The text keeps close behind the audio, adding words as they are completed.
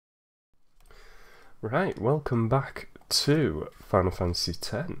Right, welcome back to Final Fantasy X.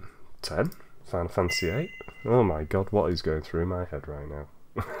 10? Final Fantasy 8? Oh my god, what is going through my head right now?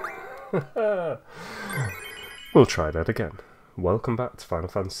 We'll try that again. Welcome back to Final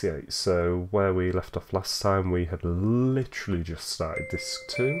Fantasy 8. So, where we left off last time, we had literally just started Disc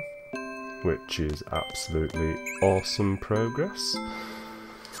 2, which is absolutely awesome progress.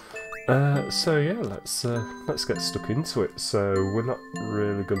 So yeah, let's get stuck into it. So we're not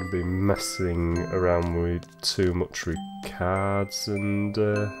really going to be messing around with too much with cards and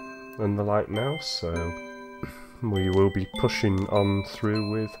the like now. So we will be pushing on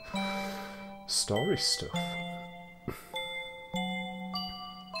through with story stuff,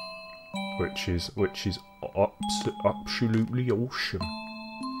 which is absolutely awesome.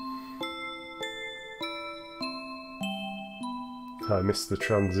 I missed the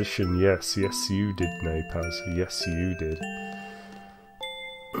transition, yes you did, Napaz, yes you did.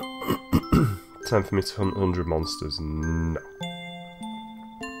 Time for me to hunt 100 monsters, no.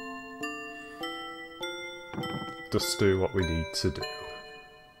 Just do what we need to do.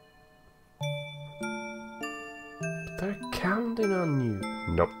 But they're counting on you.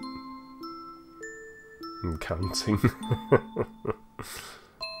 Nope. I'm counting.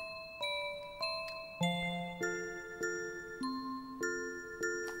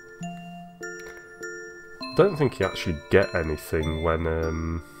 I don't think you actually get anything when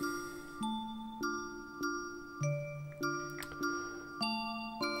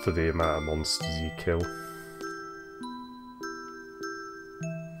for the amount of monsters you kill.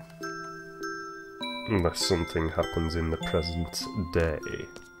 Unless something happens in the present day.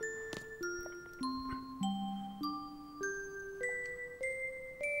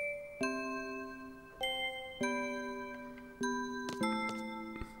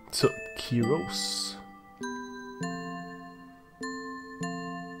 So, Kyros.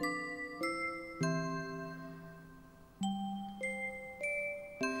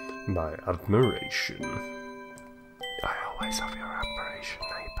 My admiration. I always have your admiration,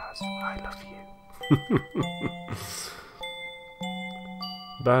 Napaz. I love you.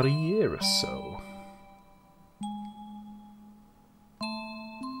 About a year or so.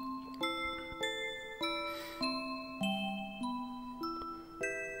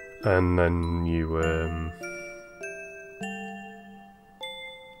 And then you,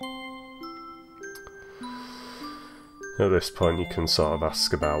 at this point you can sort of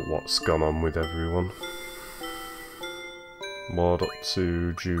ask about what's gone on with everyone. What up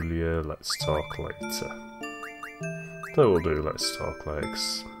to Julia? Let's talk later. That will do, let's talk later,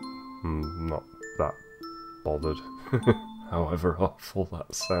 'cause I'm not that bothered. However awful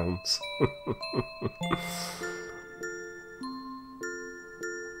that sounds.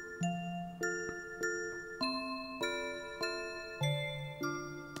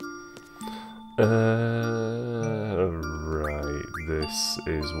 Right, this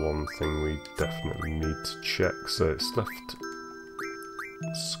is one thing we definitely need to check. So it's left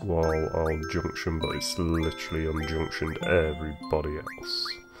Squall or Junction, but it's literally unjunctioned everybody else.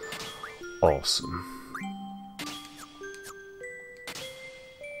 Awesome.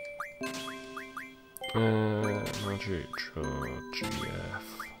 Magic or GF.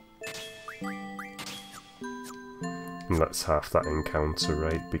 And let's half that encounter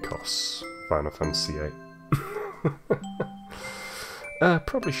rate because Final Fantasy 8.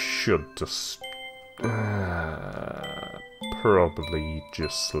 Probably should just probably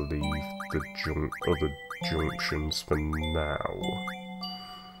just leave the other junctions for now,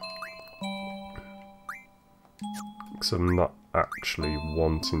 because I'm not actually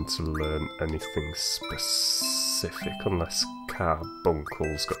wanting to learn anything specific unless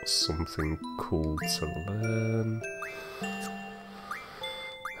Carbuncle's got something cool to learn.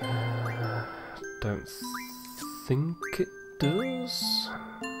 Don't think it does.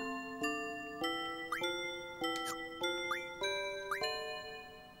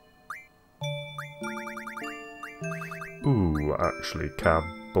 Ooh, actually,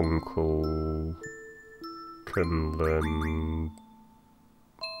 Carbuncle can learn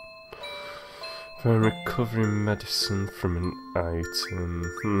from recovering medicine from an item.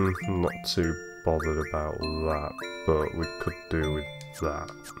 Not too bothered about that, but we could do with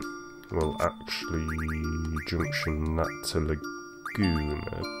that. We'll actually junction that to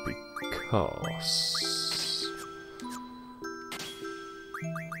Laguna because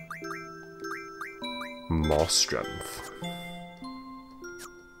more strength.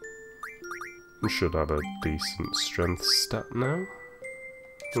 We should have a decent strength stat now.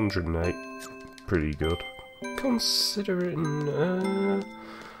 108, pretty good. Considering,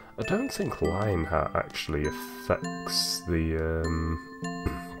 I don't think Lionheart actually affects the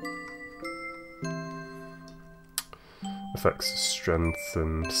affects the strength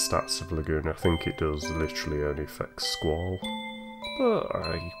and stats of Lagoon. I think it does literally only affect Squall, but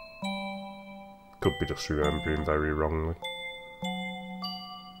I could be just remembering very wrongly.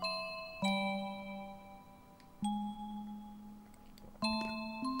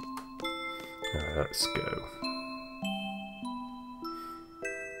 Alright, let's go.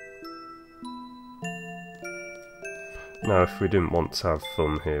 Now, if we didn't want to have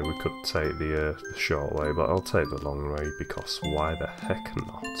fun here, we could take the short way, but I'll take the long way, because why the heck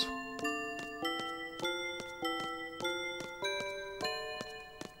not?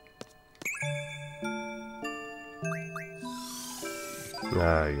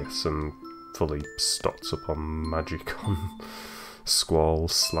 Ah yes, I'm fully stocked up on magic on Squall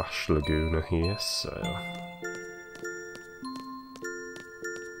 / Laguna here, so...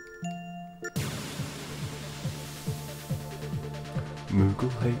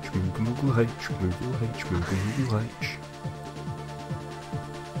 Moogle H, Moogle H, Moogle H, Moogle H.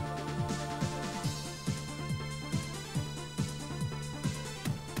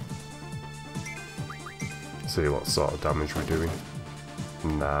 See what sort of damage we're doing.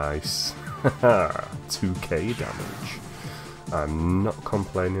 Nice. Haha, 2k damage. I'm not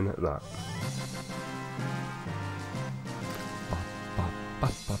complaining at that.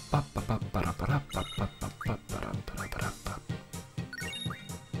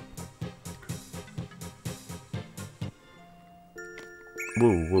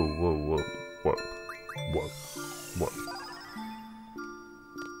 Whoa, whoa, whoa, whoa, whoa, whoa, whoa.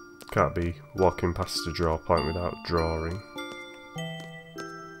 Can't be walking past a draw point without drawing.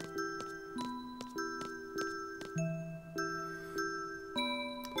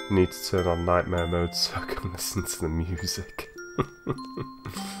 Need to turn on nightmare mode so I can listen to the music.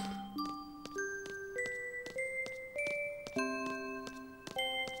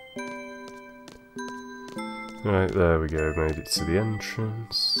 Right, there we go, made it to the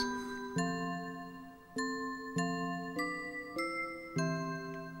entrance.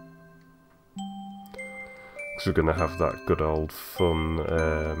 Because we're going to have that good old fun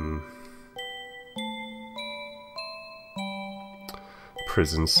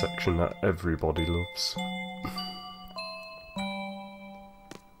prison section that everybody loves.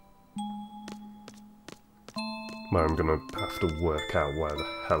 Where I'm going to have to work out where the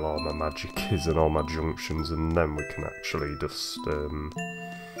hell all my magic is and all my junctions, and then we can actually just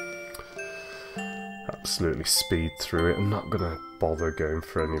absolutely speed through it. I'm not going to bother going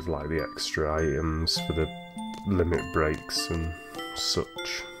for any of like the extra items for the limit breaks and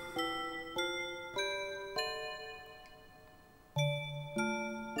such.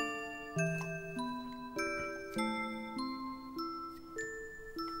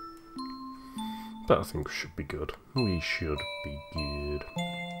 But I think we should be good. We should be good.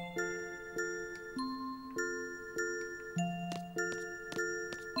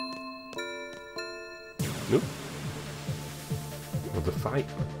 Nope. Another fight.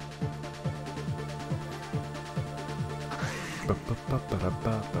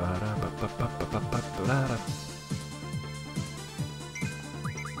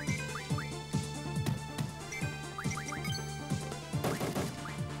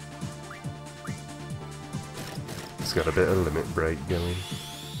 It's got a bit of limit break going.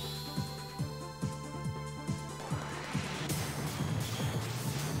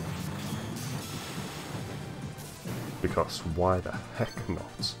 Because why the heck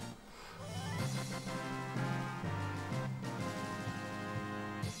not?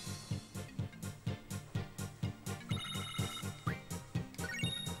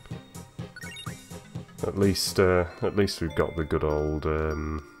 At least we've got the good old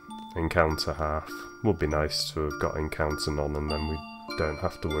encounter half. Would be nice to have got encounter none, and then we don't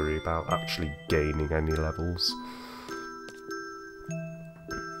have to worry about actually gaining any levels.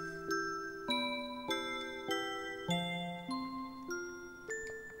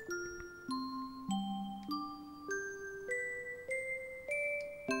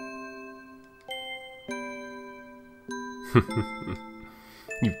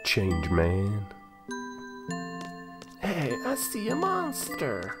 You've changed, man. Hey, I see a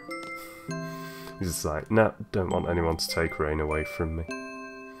monster. He's just like, nah, don't want anyone to take Rain away from me.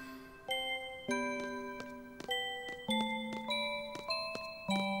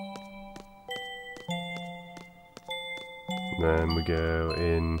 Then we go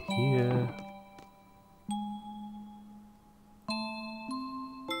in here.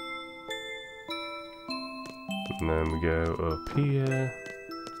 And then we go up here.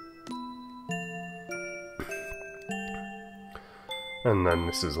 And then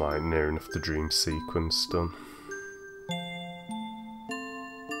this is like near enough the dream sequence done.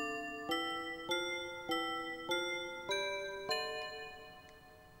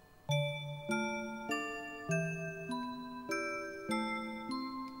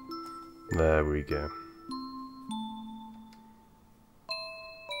 There we go.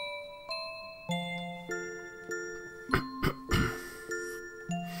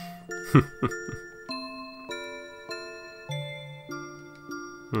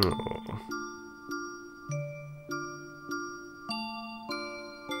 Oh.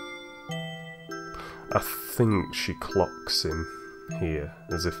 I think she clocks him here,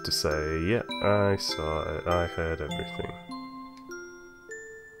 as if to say, "Yep, I saw it, I heard everything."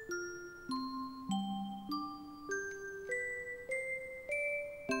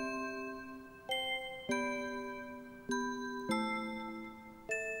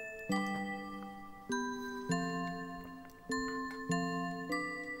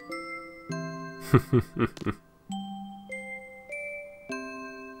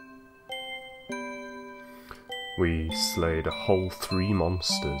 We slayed a whole 3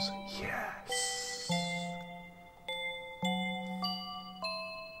 monsters. Yes!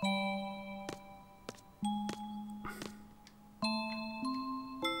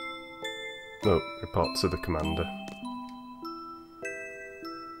 Oh, report to the commander.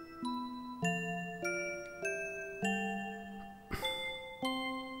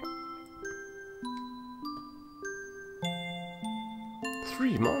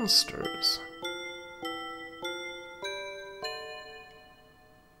 Three monsters?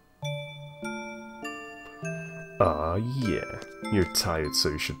 Ah, yeah. You're tired, so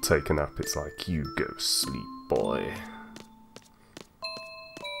you should take a nap. It's like, you go sleep, boy.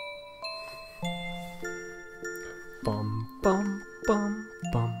 Bum bum bum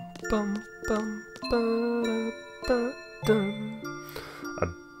bum bum bum ba da dum. I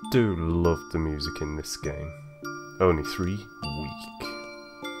do love the music in this game. Only 3 weak.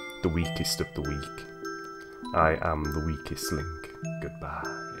 The weakest of the weak. I am the weakest link. Goodbye.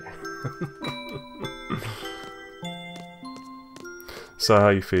 So how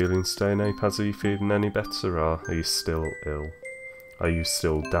are you feeling, Staynape? Are you feeling any better, or are you still ill? Are you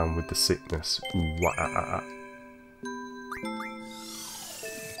still down with the sickness? Ooh-wah-ah-ah.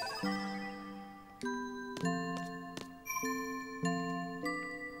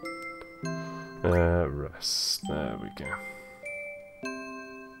 Rest. There we go.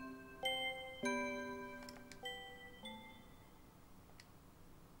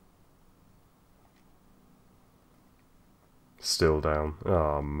 Still down.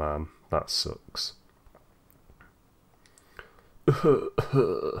 Oh man, that sucks. I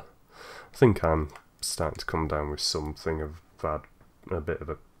think I'm starting to come down with something. I've had a bit of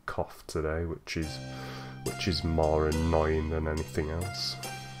a cough today, which is more annoying than anything else.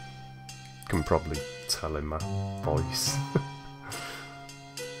 Can probably tell in my voice.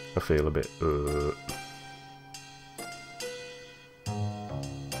 I feel a bit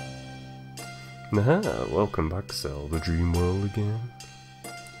Nah, welcome back, Cell, the dream world again.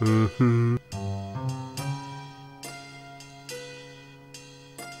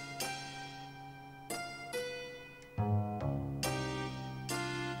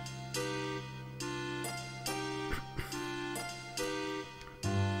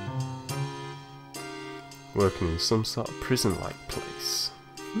 Working in some sort of prison-like place.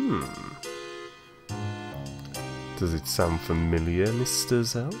 Does it sound familiar, Mr.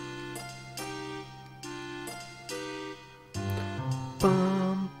 Zell?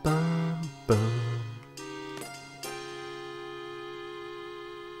 Bum, bum, bum.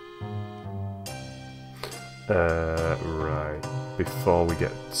 Right. Before we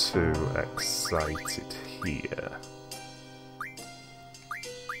get too excited here.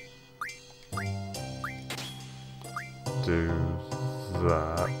 Do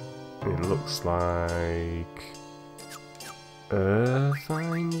that. It looks like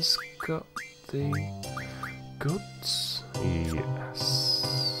Irvine's got the goods. Yes.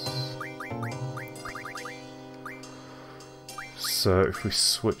 So if we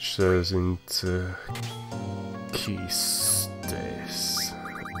switch those into key stace,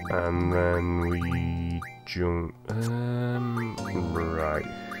 and then we jump. Right.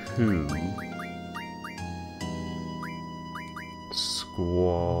 Who?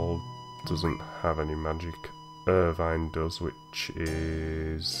 Squall doesn't have any magic. Irvine does, which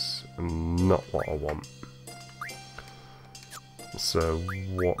is not what I want. So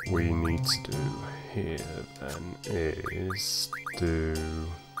what we need to do here then is do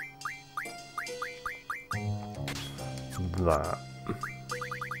that.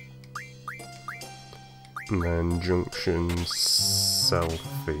 And then junction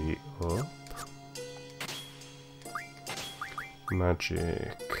selfie up.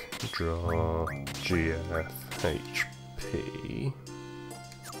 Magic, draw, GF, HP.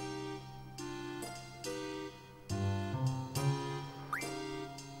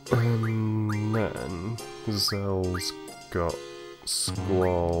 And Zell's got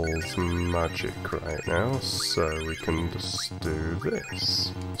Squall's magic right now, so we can just do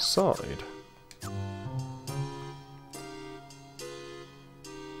this. Sorted.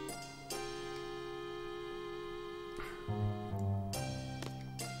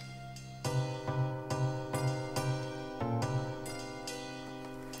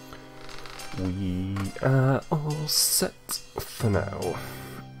 We are all set for now.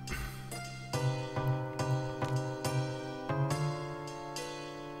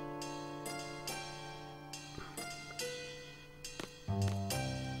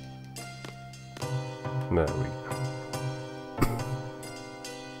 There we go.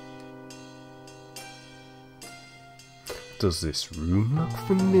 Does this room look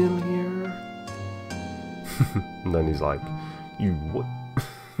familiar? And then he's like, you what?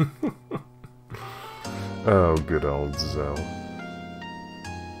 Oh, good old Zell.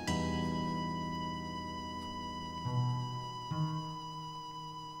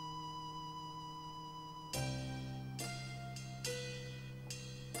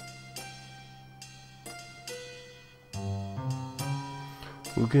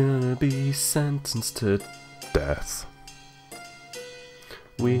 We're gonna be sentenced to death.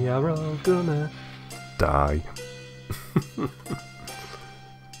 We are all gonna die.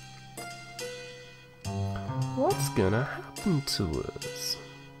 What's gonna happen to us?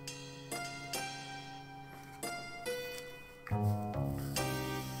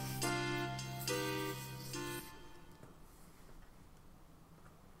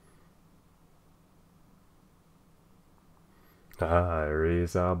 Ah, here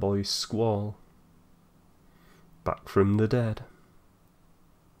is our boy Squall, back from the dead.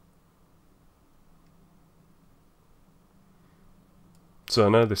 So I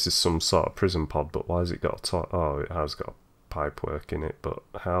know this is some sort of prison pod, but why has it got a oh, it has got a pipework in it, but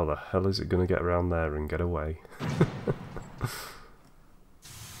how the hell is it going to get around there and get away?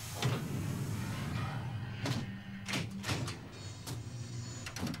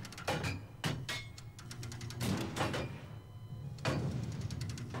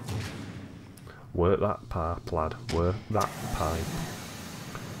 Work that pipe, lad. Work that pipe.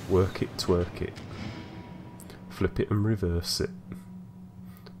 Work it, twerk it. Flip it and reverse it.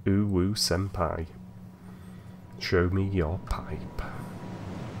 Ooh woo senpai. Show me your pipe.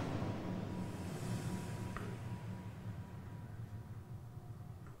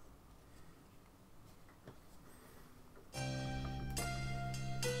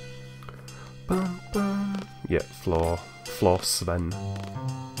 Bum bum. Yeah, floor Sven.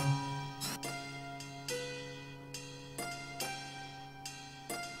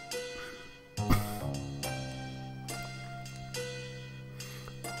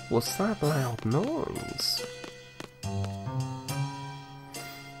 What's that loud noise?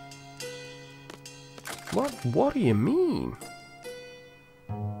 What do you mean?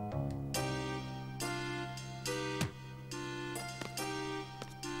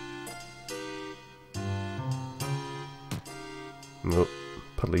 Nope.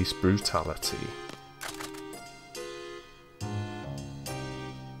 Police brutality.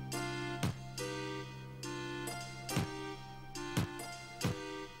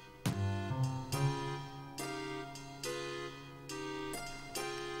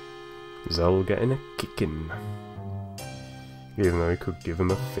 Zell getting a kicking, even though he could give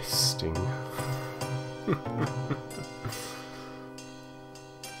him a fisting.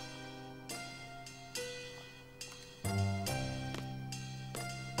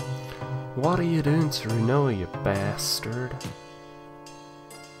 What are you doing to Renoa, you bastard?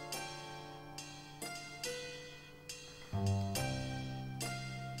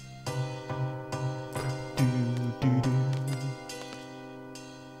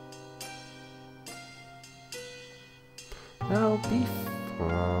 I'll be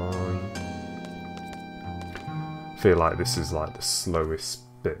fine. I feel like this is like the slowest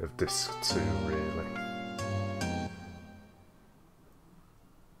bit of disc 2, really.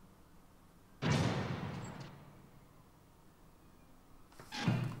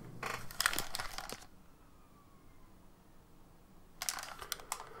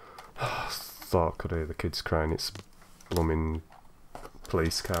 Thought I could hear the kids crying. It's blooming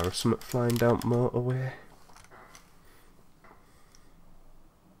police car or something flying down the motorway.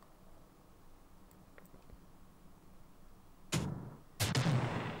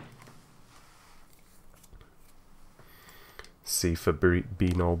 C for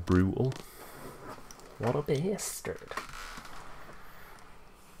being all brutal. What a bastard.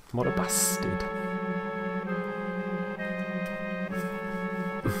 What a bastard.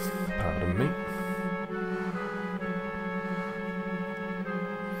 Pardon me.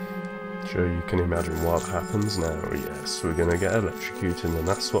 Sure you can imagine what happens now. Yes, we're gonna get electrocuted, and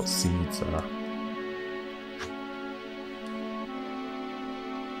that's what seeds are.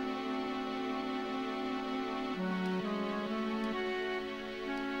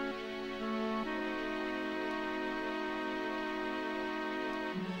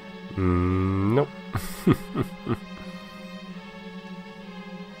 Nope.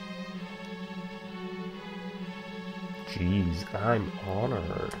 Jeez, I'm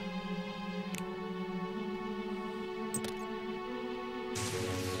honored.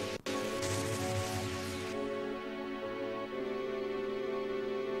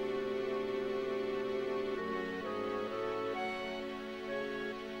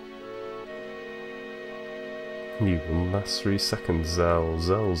 You will last 3 seconds, Zell.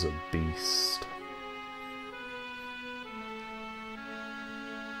 Zell's a beast.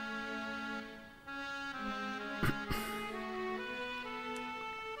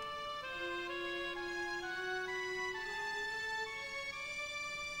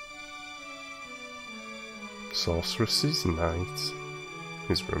 Sorceress's night.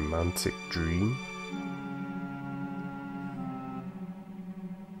 His romantic dream.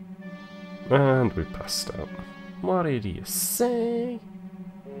 And we passed out. What did you say?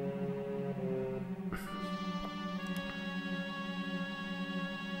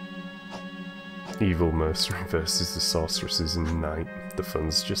 Evil mercenary versus the sorceresses in the night. The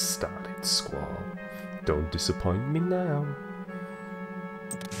fun's just started, Squall. Don't disappoint me now.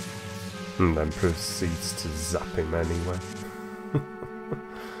 And then proceeds to zap him anyway.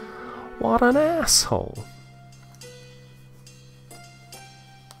 What an asshole!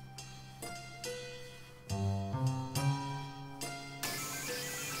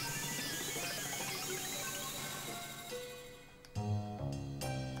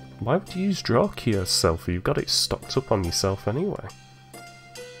 Why would you use draw key yourself? You've got it stocked up on yourself anyway.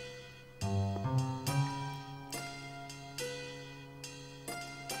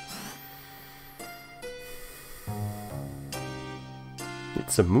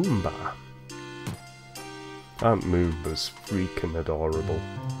 It's a Moomba. Aren't Moombas freaking adorable?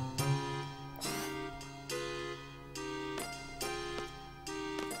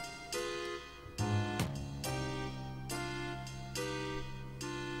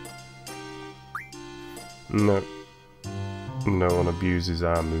 No. No one abuses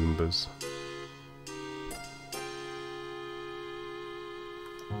our Moombas.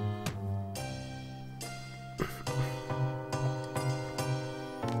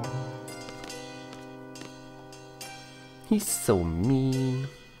 He's so mean.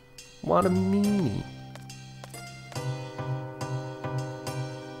 What a meanie.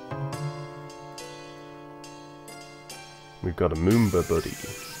 We've got a Moomba buddy.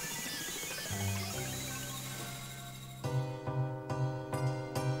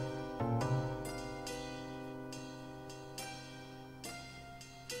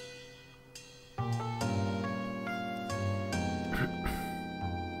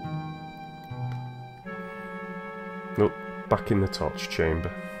 Oh, back in the torch chamber.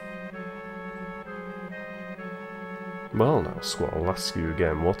 Well now, Squall, I'll ask you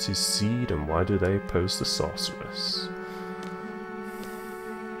again, what is seed and why do they oppose the sorceress?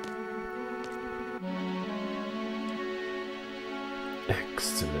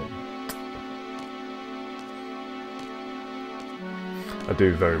 Excellent. I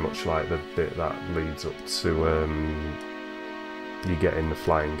do very much like the bit that leads up to you getting the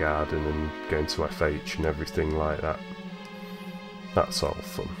flying garden and going to FH and everything like that. That's all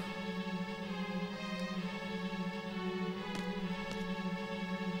fun.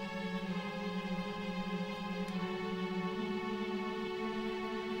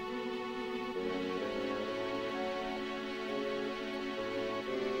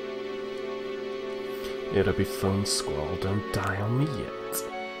 It'll be fun, Squall, don't die on me yet.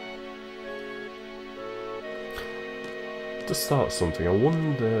 To start something, I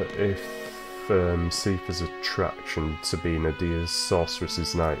wonder if Sifa's attraction to being Adia's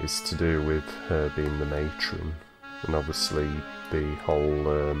Sorceress's Night is to do with her being the matron, and obviously the whole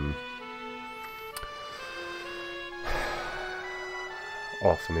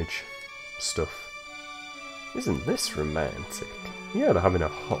orphanage stuff. Isn't this romantic? Yeah, they're having a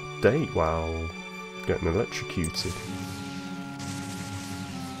hot date while getting electrocuted.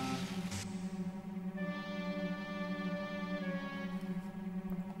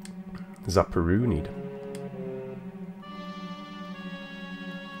 Zapparoonied.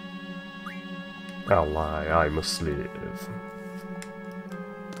 I'll lie, I must live.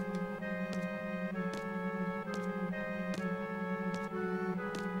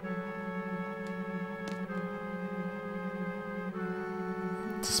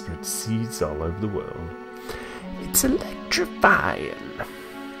 To to spread seeds all over the world. It's electrifying.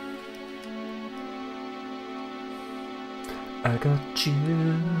 I got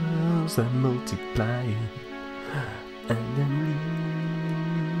chills, I'm multiplying, and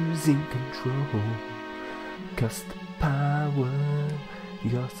I'm losing control. 'Cause the power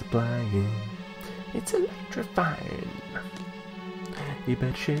you're supplying, it's electrifying. You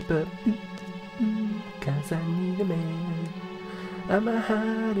better shape up, 'cause I need a man, and my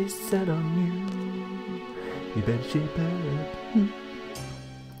heart is set on you. You better shape up,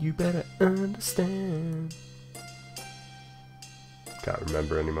 you better understand. Can't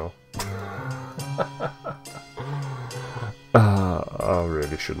remember anymore. I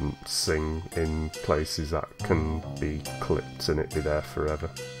really shouldn't sing in places that can be clipped and it be there forever.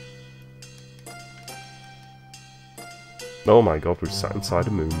 Oh my god, we've sat inside a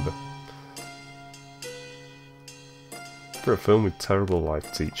Moomba. For a film with terrible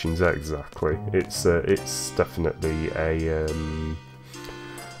life teachings, exactly. It's definitely a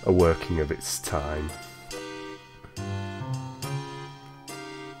working of its time.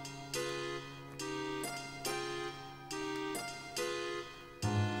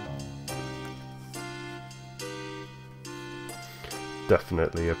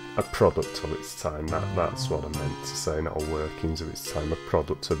 Definitely a product of its time. That's what I meant to say, not a workings of its time, a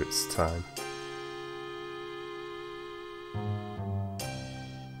product of its time.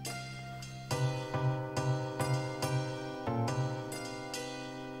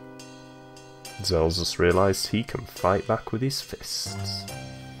 Zell's just realised he can fight back with his fists.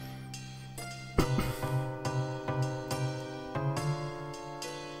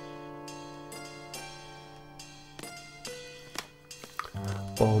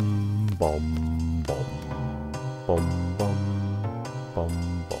 Bom bom bom bom bom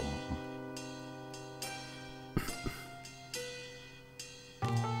bom bom.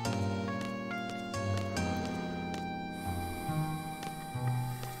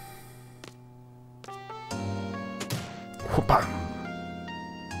 Whoopam!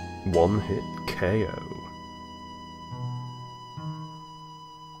 One hit KO.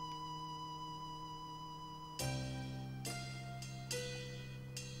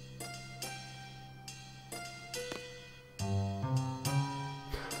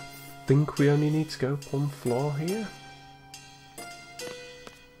 Think we only need to go up one floor here?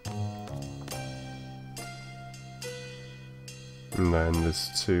 And then there's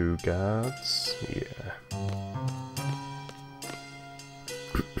two guards, yeah.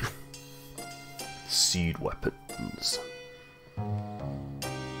 Seed weapons.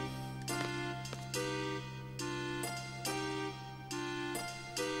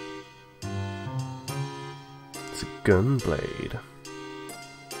 It's a gun blade.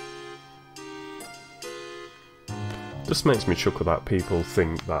 Just makes me chuckle that people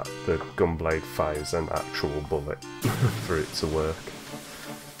think that the gunblade fires an actual bullet for it to work.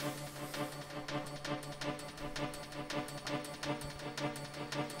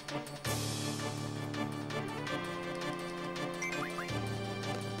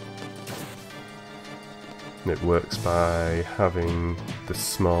 It works by having the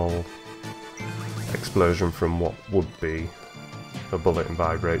small explosion from what would be a bullet and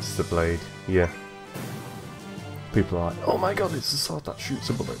vibrates the blade. Yeah. People are like, oh my god, it's a sword that shoots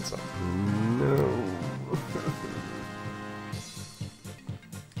a bullet. It's like, no.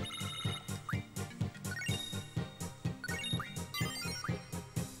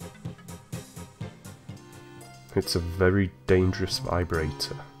 It's a very dangerous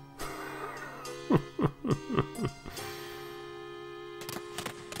vibrator.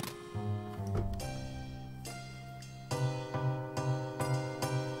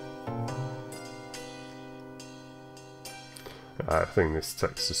 I think this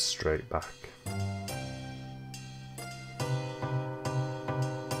takes us straight back.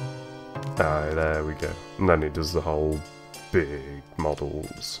 Ah, there we go. And then it does the whole big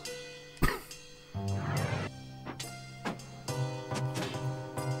models.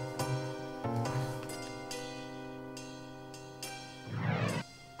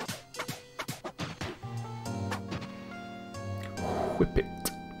 Whip it.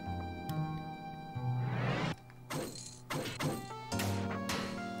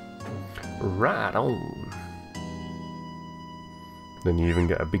 Right on. Then you even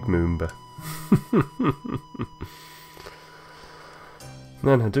get a big Moomba.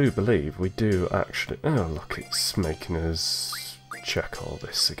 Then I do believe we do actually... Oh look, it's making us check all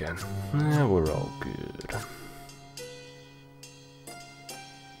this again. Yeah, we're all good.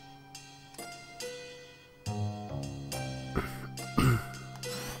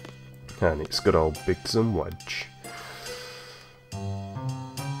 And it's good old Biggs and Wedge.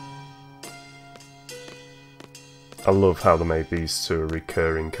 I love how they made these two a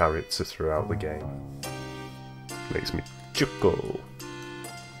recurring character throughout the game. Makes me chuckle.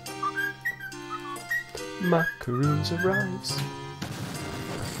 Macaroons arrives.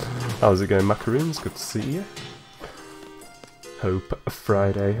 How's it going, Macaroons? Good to see you. Hope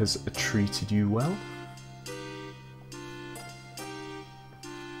Friday has treated you well.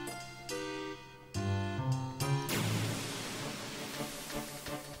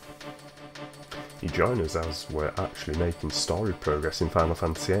 You join us as we're actually making story progress in Final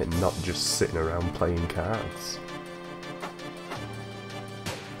Fantasy VIII and not just sitting around playing cards.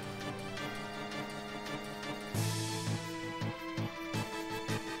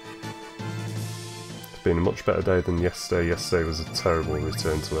 It's been a much better day than yesterday. Yesterday was a terrible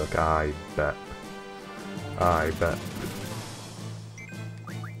return to work, I bet. I bet.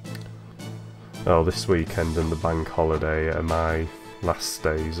 Oh, this weekend and the bank holiday are my last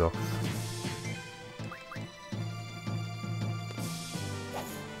days off.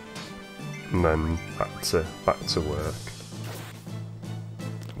 And then back to work.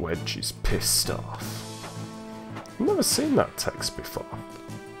 Wedge is pissed off. I've never seen that text before.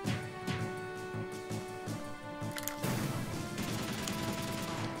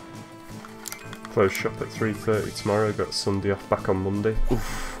 Close shop at 3:30 tomorrow, got Sunday off, back on Monday.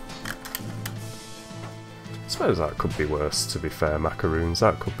 Oof. I suppose that could be worse, to be fair, Macaroons.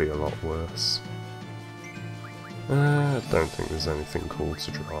 That could be a lot worse. I don't think there's anything cool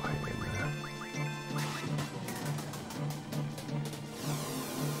to draw here in there.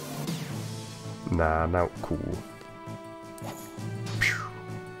 Nah, not cool. Pew.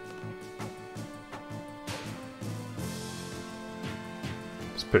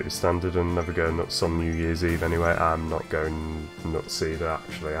 It's pretty standard and never go nuts on New Year's Eve anyway. I'm not going nuts either,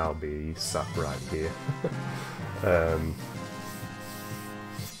 actually. I'll be sat right here.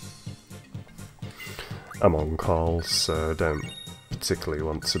 I'm on call, so I don't particularly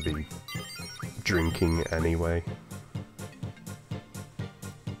want to be drinking anyway.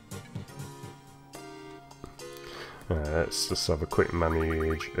 Let's just have a quick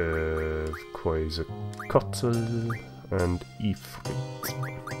manage of Quasarcoatl and Ifrit.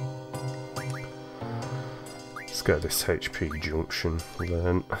 Let's get this HP junction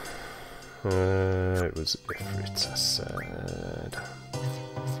learnt. It was Ifrit, I said.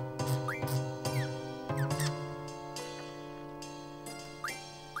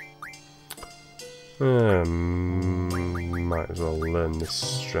 Might as well learn this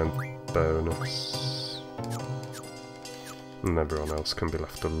strength bonus. And everyone else can be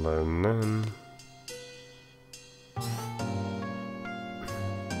left alone then.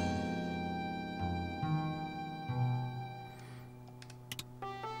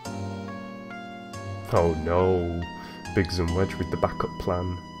 Oh no! Biggs and Wedge with the backup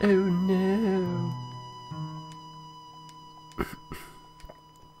plan. Oh no!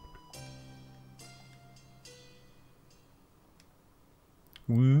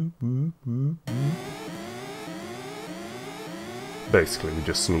 Woo, woo, woo, woo. Basically, we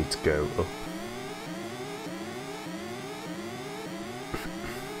just need to go up.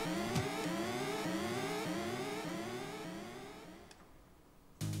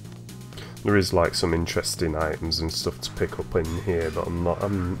 There is like some interesting items and stuff to pick up in here, but I'm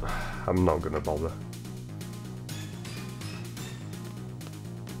not gonna bother.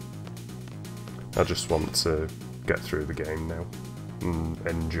 I just want to get through the game now and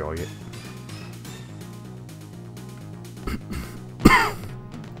enjoy it.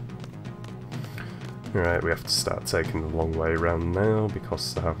 Right, we have to start taking the long way around now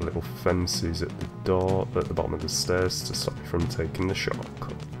because they have little fences at the door, at the bottom of the stairs to stop you from taking the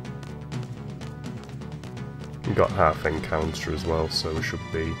shortcut. We've got half encounter as well, so we should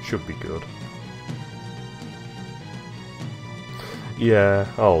be good. Yeah,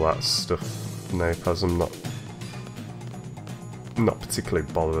 all that stuff, Napaz, I'm not particularly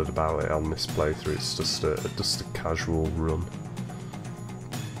bothered about it on this playthrough. It's just a casual run.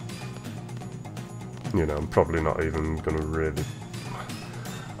 You know, I'm probably not even gonna really.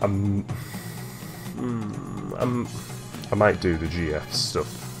 I might do the GF stuff,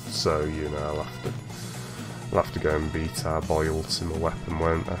 so you know, I'll have to go and beat our boy Ultima Weapon,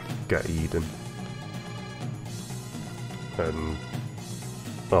 won't I? Get Eden and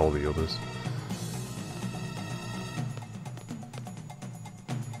all the others.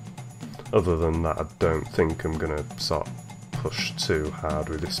 Other than that, I don't think I'm gonna sort of push too hard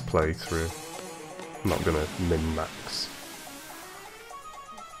with this playthrough. I'm not gonna min-max.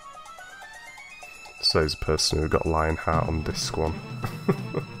 Says a person who got Lionheart on disc 1.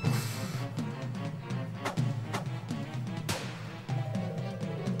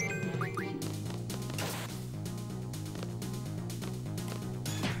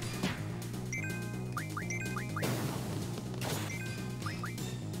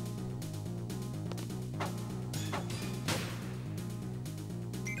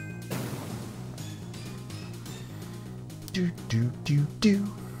 do do do do.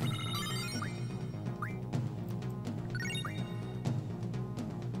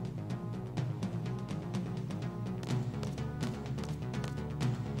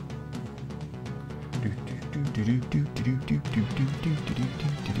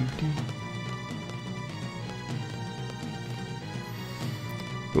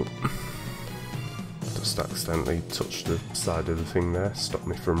 Oh. Just accidentally touched the side of the thing there, stopped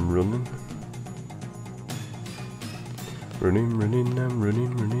me from running. Running, running, I'm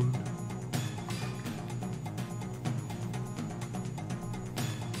running, running.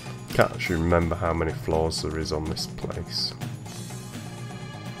 Can't actually remember how many floors there is on this place.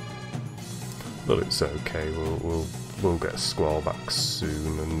 But it's okay. We'll get a squall back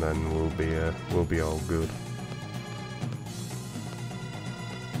soon, and then we'll be all good.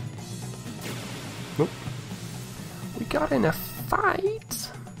 Oh. We got in a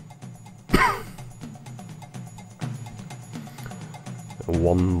fight.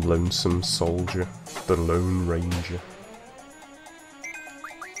 One lonesome soldier, the Lone Ranger.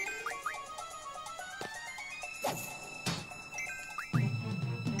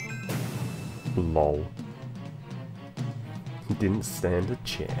 Lol. Didn't stand a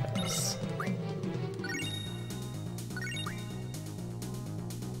chance.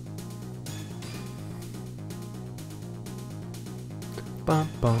 Bum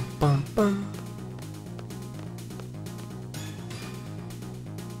bum bum bum.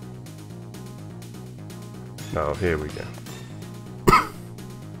 Oh, here we go.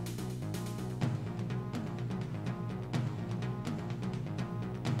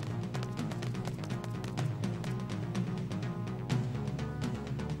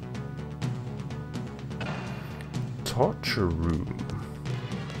 Torture room.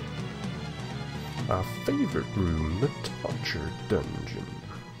 Our favorite room, the torture dungeon.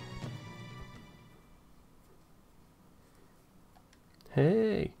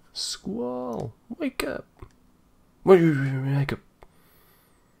 Hey, Squall, wake up. Wake up.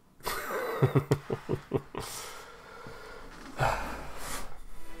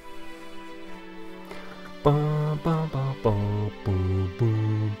 Bum, bum, bum, bum, boom,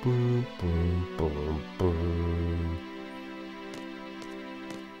 boom, boom, boom, boom, boom.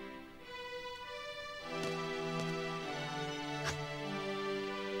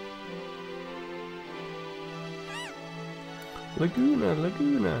 Laguna,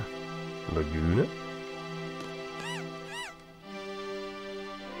 Laguna, Laguna.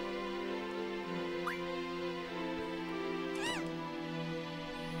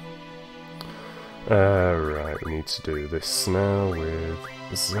 Right, we need to do this now with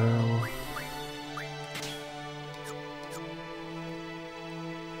Zell.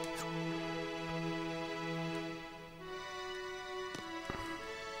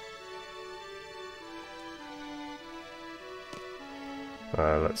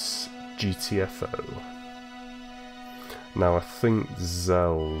 Let's GTFO. Now I think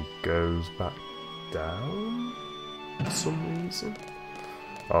Zell goes back down for some reason.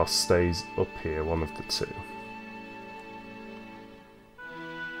 Or stays up here, one of the two.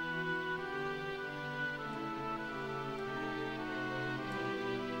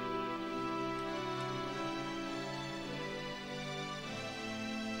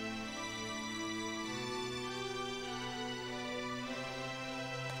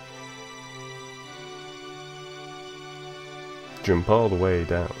 Jump all the way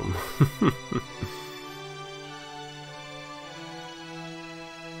down.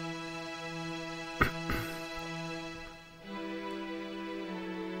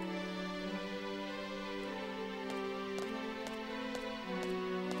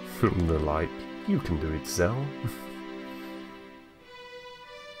 They're like, you can do it, Zell.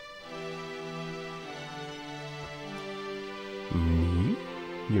 Me?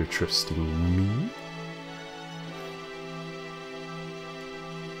 You're trusting me?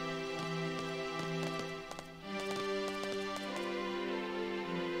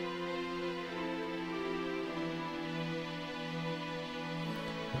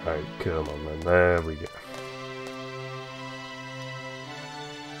 Alright, come on then, there we go.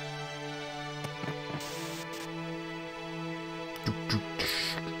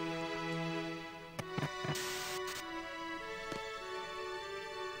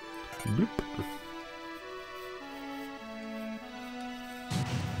 Bloop.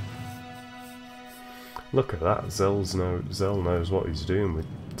 Look at that, Zell knows what he's doing with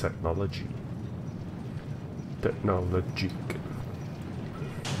technology. Technologic.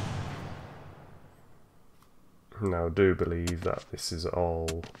 Now I do believe that this is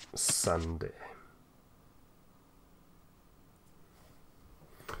all sandy.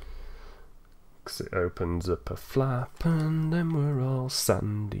 exit opens up a flap, and then we're all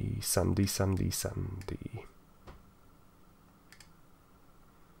sandy, sandy, sandy, sandy.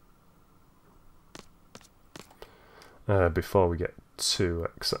 Before we get to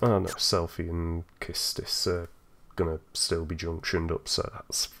oh no, Selfie and Kistis are gonna still be junctioned up, so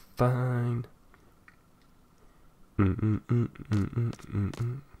that's fine.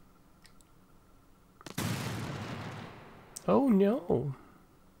 Oh no.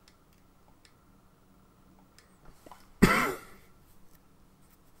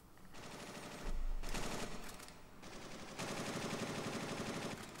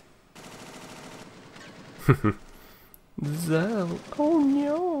 Zell, oh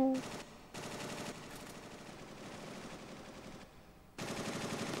no.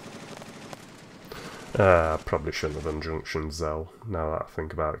 Probably shouldn't have unjunctioned Zell, now that I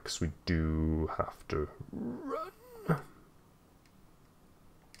think about it, because we do have to run.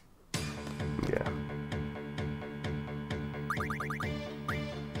 Yeah.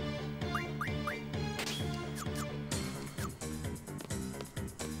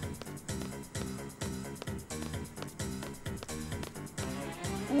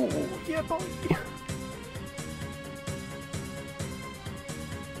 Ooh, yeah boy!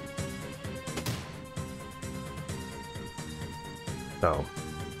 Oh.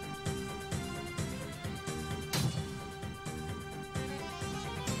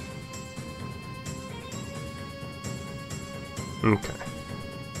 Okay.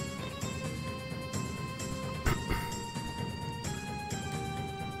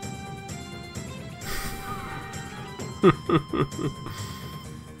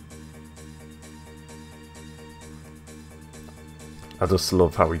 I just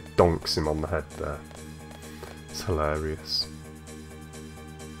love how he donks him on the head there. It's hilarious.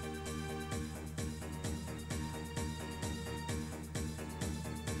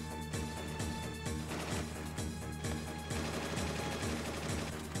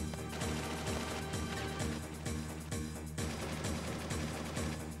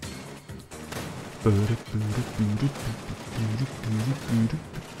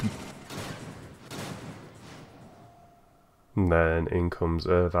 And then in comes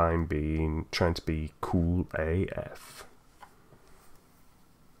Irvine being trying to be cool AF.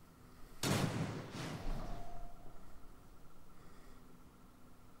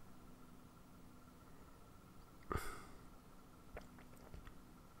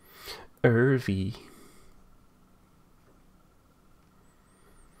 Irvy.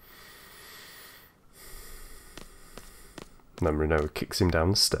 And then Renault kicks him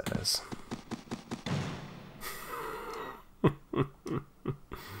down the stairs.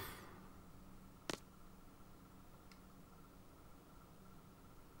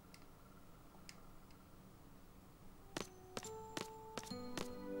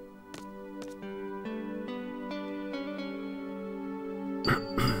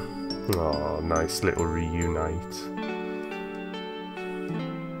 Oh, nice little reunite.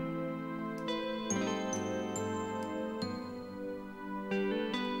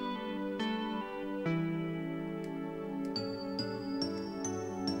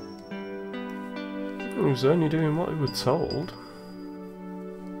 He was only doing what he was told.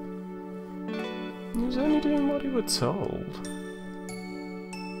 He was only doing what he was told.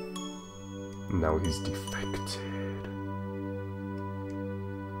 Now he's defected.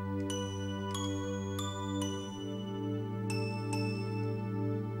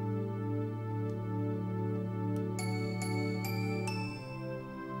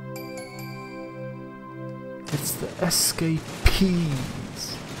 It's the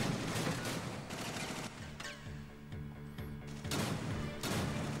escapees.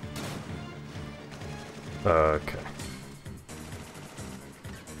 Okay.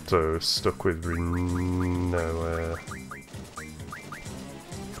 So stuck with Renoa.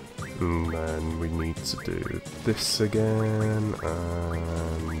 And then we need to do this again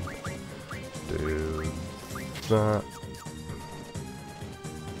and do that.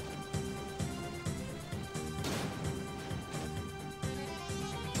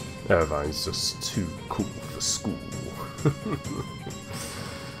 Irvine's just too cool for school.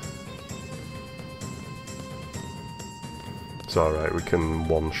 It's alright, we can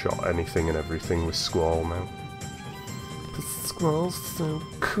one-shot anything and everything with Squall now. The Squall's so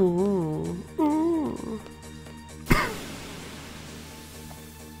cool. Ooh. I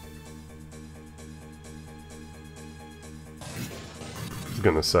was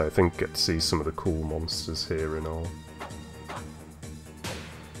gonna say, I think get to see some of the cool monsters here and all.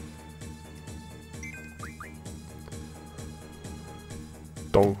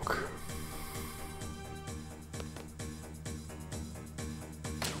 Donk.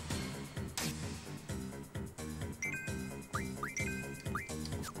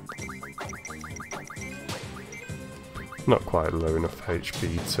 Not quite low enough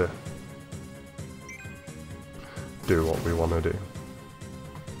HP to do what we want to do.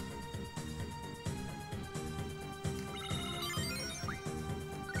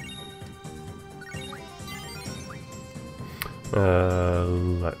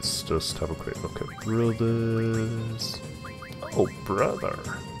 Let's just have a quick look at brothers. Oh, brother.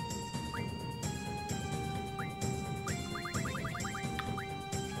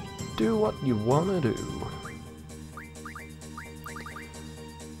 Do what you wanna do.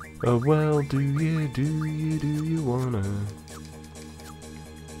 Oh well, do you wanna?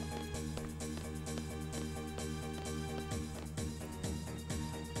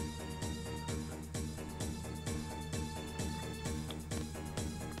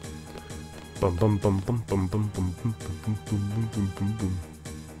 Bum bum bum bum bum bum bum bum bum bum bum bum bum.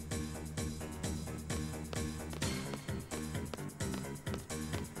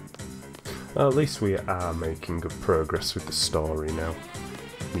 At least we are making good progress with the story now.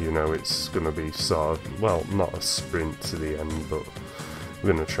 You know, it's going to be sort of, well, not a sprint to the end, but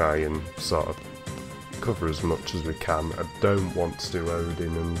we're going to try and sort of cover as much as we can. I don't want to do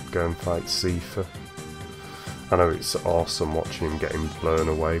Odin and go and fight Sifa. I know it's awesome watching him getting blown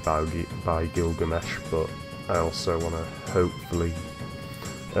away by Gilgamesh, but I also want to hopefully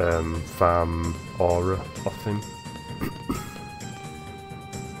farm aura off him.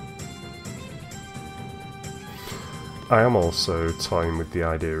 I am also toying with the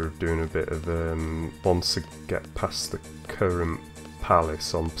idea of doing a bit of, once I get past the current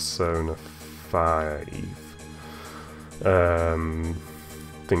palace on Persona 5,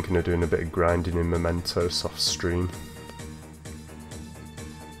 thinking of doing a bit of grinding in Mementos off stream.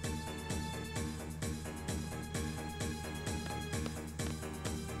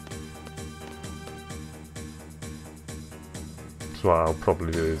 So what I'll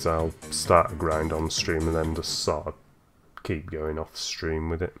probably do is I'll start a grind on stream and then just sort of keep going off stream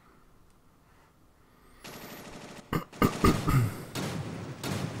with it.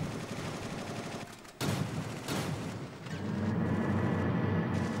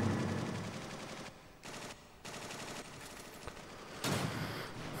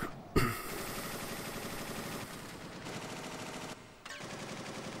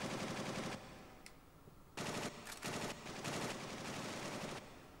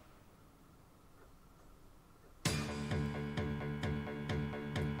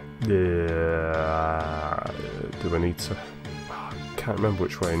 Yeah, do I need to... I can't remember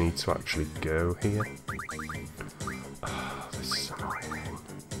which way I need to actually go here. Oh, this is annoying.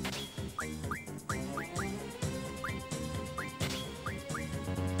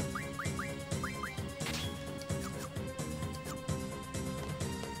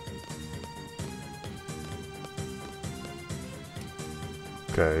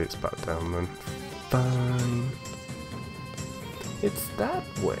 Okay, it's back down then. Fine. It's that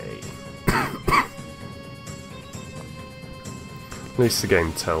way. At least the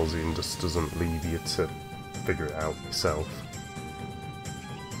game tells you and just doesn't leave you to figure it out yourself.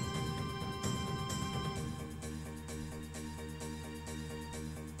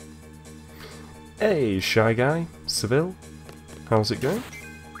 Hey, Shy Guy, Seville. How's it going?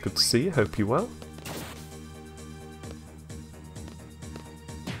 Good to see you, hope you're well.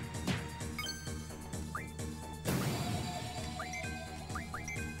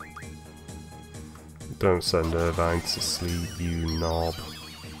 Don't send Irvine to sleep, you knob.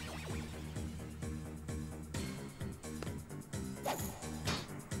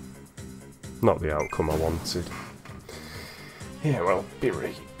 Not the outcome I wanted. Yeah, well, be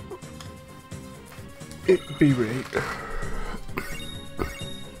right. It be right.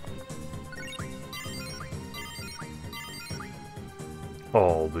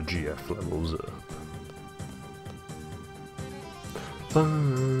 All the GF levels up.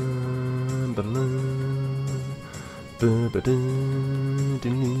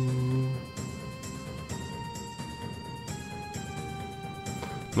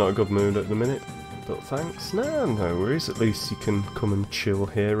 Not a good mood at the minute, but thanks. No worries. At least you can come and chill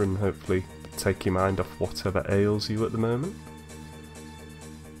here and hopefully take your mind off whatever ails you at the moment.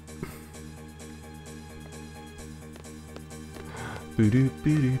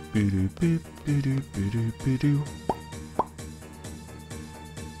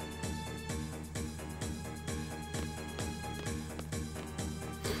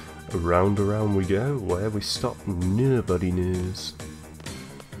 Around we go, where we stop nobody knows.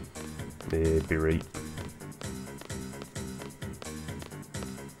 Be right.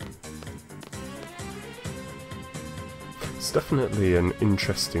 It's definitely an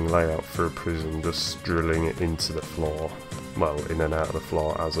interesting layout for a prison, just drilling it into the floor. Well, in and out of the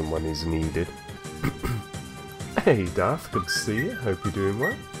floor as and when is needed. Hey Darth, good to see you. Hope you're doing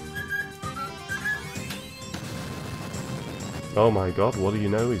well. Oh my god, what do you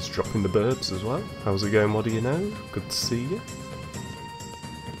know? He's dropping the burbs as well. How's it going, what do you know? Good to see you.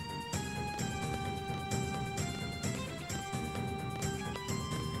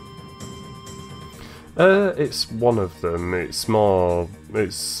 It's one of them. It's more...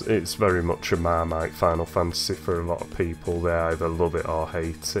 It's very much a Marmite Final Fantasy for a lot of people. They either love it or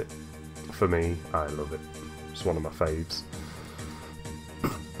hate it. For me, I love it. It's one of my faves.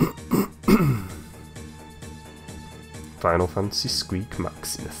 Final Fantasy Squeak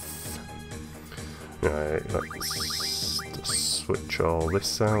Maximus. Right, let's just switch all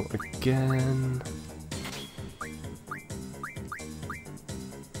this out again.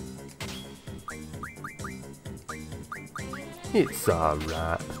 It's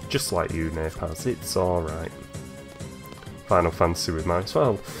alright. Just like you, Napaz, it's alright. Final Fantasy with mine as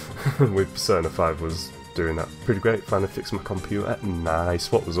well. With Persona 5 was doing that pretty great. Finally fixed my computer.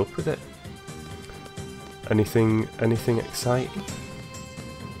 Nice. What was up with it? Anything exciting?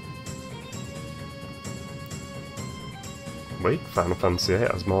 Wait, Final Fantasy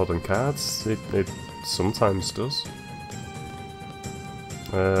 8 has more than cards. It sometimes does.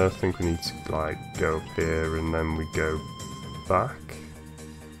 I think we need to like go up here and then we go back.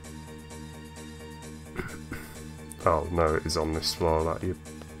 Oh no, it is on this floor that you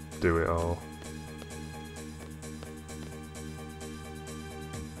do it all.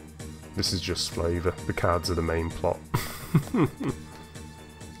 This is just flavour. The cards are the main plot.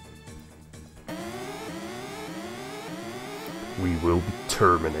 We will be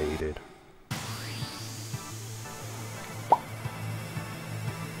terminated.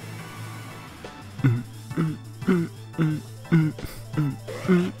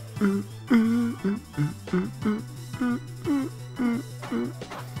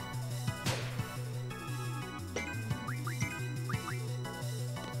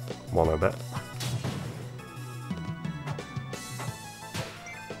 One, I bet.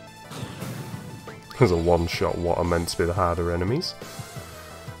 There's a one-shot what are meant to be the harder enemies.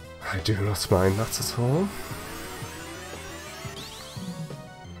 I do not mind that at all.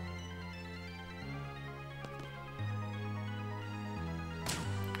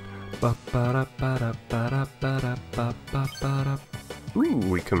 Ooh,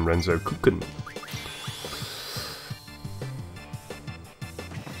 we can Renzo Kuken.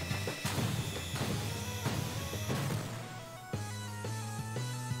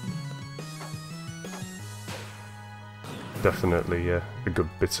 Definitely a good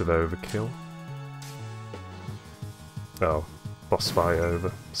bit of overkill. Oh, boss fight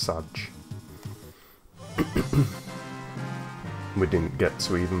over. Sag. We didn't get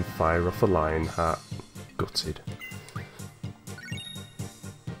to even fire off a lion hat. Gutted.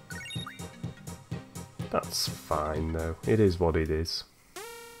 That's fine though. It is what it is.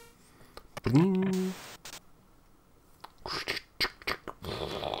 Bling.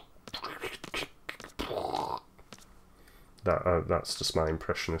 That's just my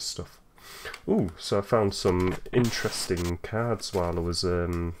impressionist stuff. Ooh, so I found some interesting cards while I was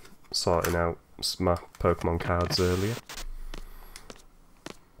sorting out my Pokemon cards earlier.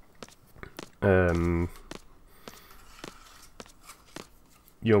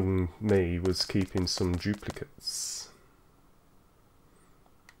 Young me was keeping some duplicates.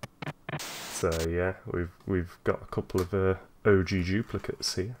 So yeah, we've got a couple of OG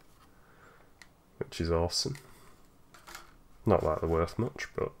duplicates here, which is awesome. Not that they're worth much,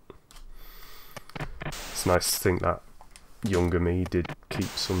 but it's nice to think that younger me did keep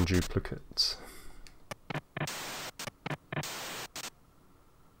some duplicates.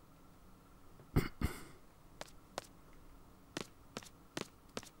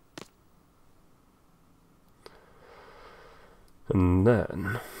 And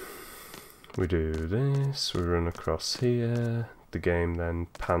then we do this, we run across here, the game then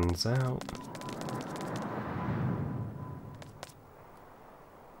pans out.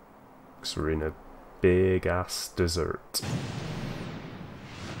 So we're in a big ass desert.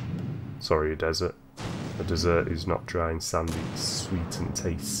 Sorry, a desert. A desert is not dry and sandy, it's sweet and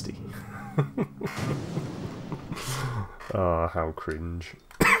tasty. Ah, how cringe.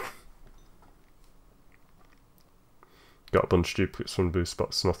 Got a bunch of duplicates from boost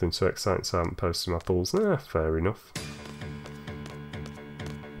spots, nothing too exciting, so I haven't posted my pulls. Fair enough.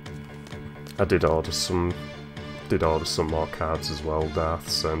 I did order some more cards as well, Darth,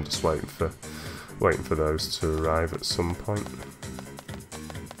 so I'm just waiting for those to arrive at some point.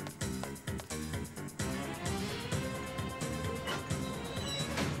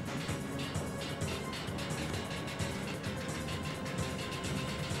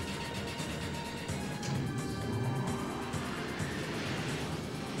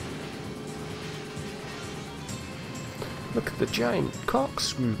 Look at the giant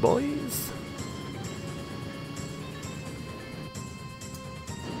corkscrew, boys!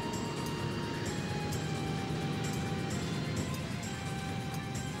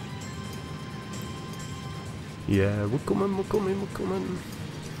 Yeah, we're coming, we're coming, we're coming.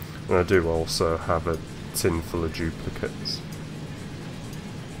 And I do also have a tin full of duplicates.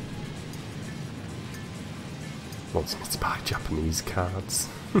 Wants me to buy Japanese cards.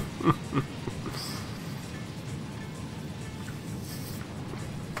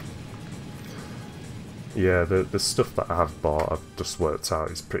 Yeah, the stuff that I have bought, I've just worked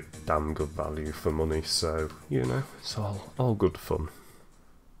out is pretty damn good value for money, so, you know, it's all good fun.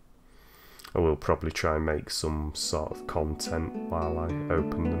 I will probably try and make some sort of content while I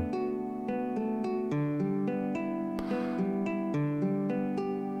open them.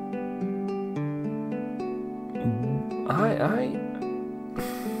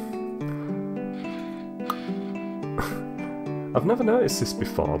 I've never noticed this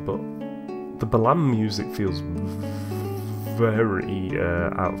before, but the Balam music feels very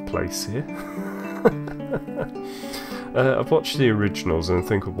out of place here. I've watched the originals and I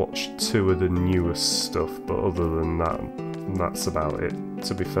think I've watched 2 of the newest stuff, but other than that, that's about it.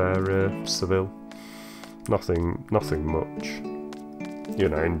 To be fair, Seville, nothing much. You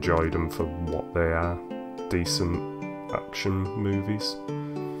know, enjoyed them for what they are, decent action movies.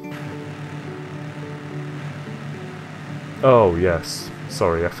 Oh yes,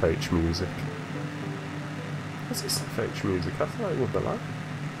 sorry, FH Music. Is this FH Music? I thought it would be like.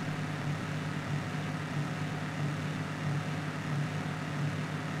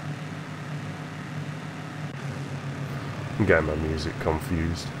 I'm getting my music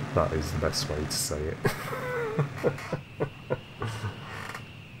confused. That is the best way to say it.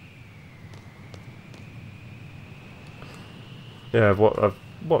 Yeah, I've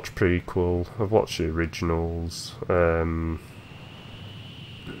watched prequel, I've watched the originals. I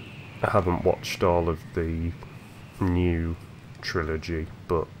haven't watched all of the new trilogy,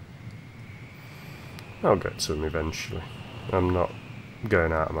 but I'll get to them eventually. I'm not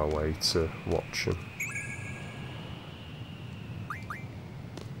going out of my way to watch them.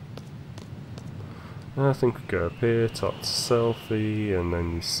 I think we go up here, talk to Selfie, and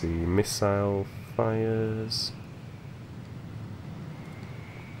then you see missile fires.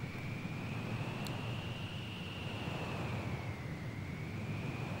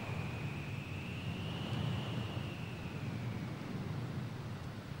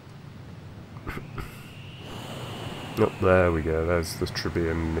 Oh, there we go, there's the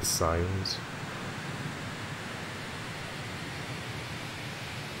Tribbian missiles.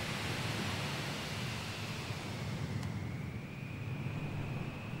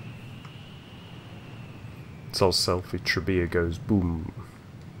 It's all Selfie, Tribia goes boom.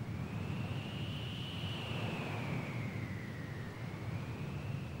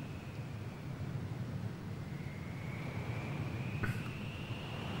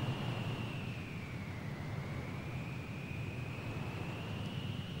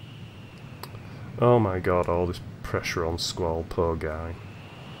 Oh my god, all this pressure on Squall, poor guy.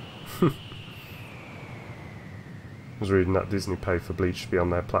 I was reading that Disney paid for Bleach to be on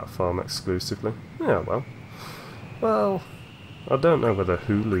their platform exclusively. Yeah, well. Well, I don't know whether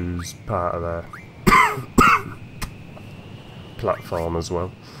Hulu's part of their platform as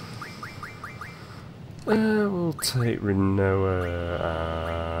well. We'll take Renoa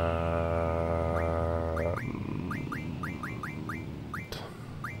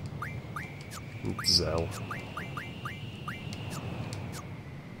and Zell.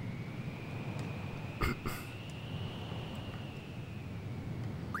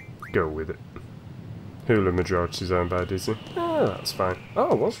 Go with it. Hulu majority is owned by Disney. Ah, that's fine. Oh,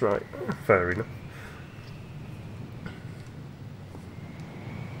 I was right. Fair enough.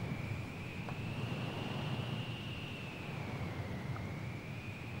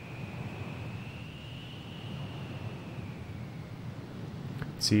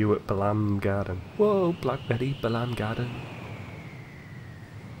 See you at Balam Garden. Whoa, Blackberry, Balam Garden.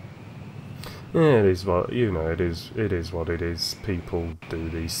 Yeah, it is what, you know, it is what it is. People do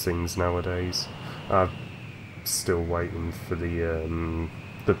these things nowadays. I'm still waiting for the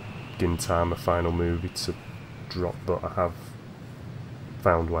Gintama final movie to drop, but I have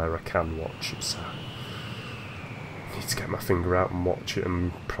found where I can watch it, so I need to get my finger out and watch it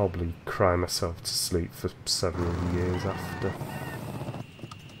and probably cry myself to sleep for several years after.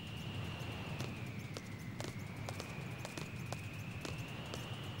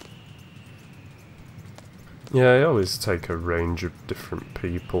 Yeah, I always take a range of different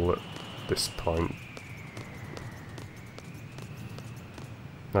people at this point.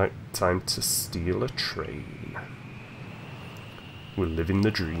 Right, time to steal a train. We're living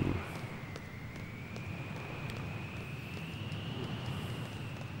the dream.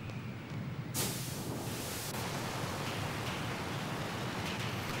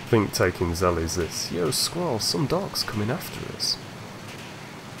 I think taking Zelly's this. Yo, Squall, some dog's coming after us.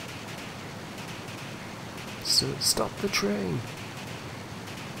 So stop the train.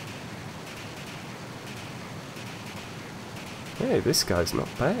 Hey, this guy's not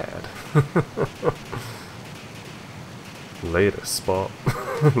bad. Later, Spot.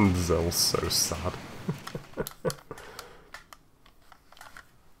 Zell's so sad.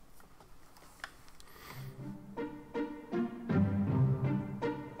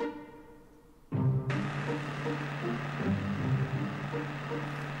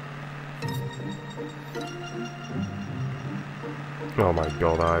 Oh my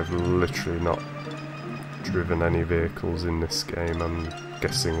god, I've literally not driven any vehicles in this game. I'm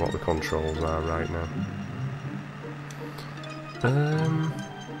guessing what the controls are right now.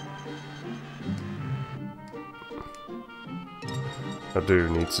 I do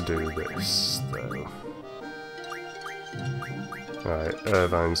need to do this though. Right,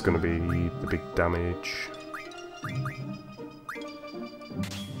 Irvine's gonna be the big damage.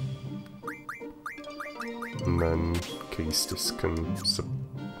 And then Keystis can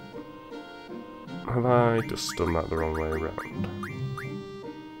have I just done that the wrong way around?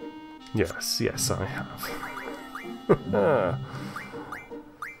 Yes, I have.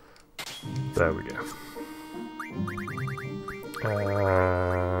 There we go.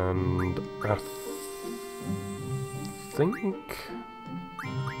 And I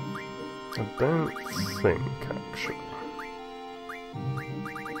don't think actually.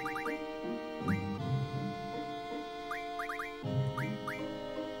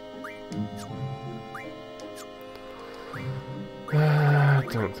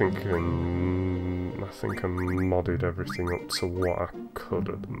 I think I modded everything up to what I could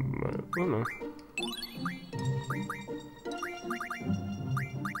at the moment. Oh no.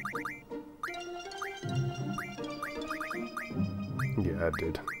 Yeah, I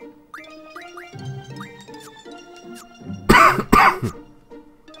did.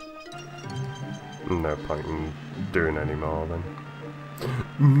 No point in doing any more then.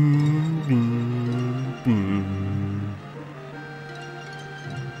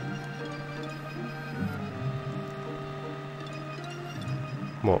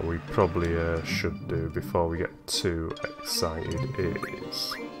 What we probably should do before we get too excited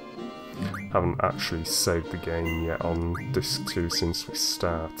is... haven't actually saved the game yet on disc 2 since we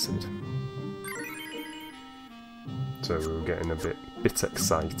started. So we're getting a bit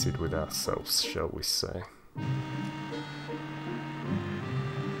excited with ourselves, shall we say.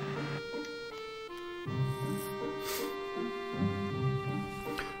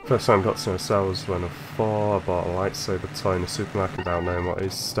 First time I got to know Star Wars when I was 4, I bought a lightsaber toy in a supermarket without knowing what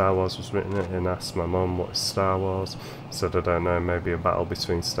is Star Wars was written in it, and asked my mum what is Star Wars. Said I don't know, maybe a battle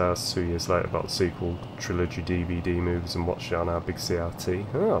between stars. 2 years later bought the sequel trilogy DVD movies and watched it on our big CRT.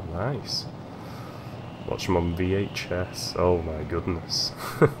 Oh, nice. Watch them on VHS. Oh my goodness.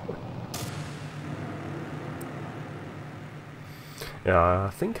 Yeah,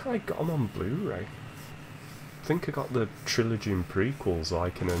 I think I got them on Blu-ray. I think I got the trilogy and prequels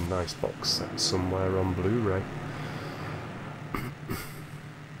like in a nice box set somewhere on Blu-ray.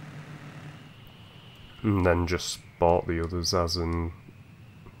 And then just bought the others as and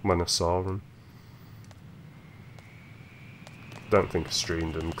when I saw them. Don't think I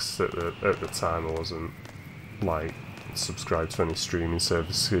streamed them because at the time I wasn't like subscribed to any streaming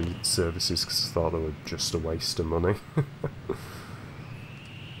services because I thought they were just a waste of money.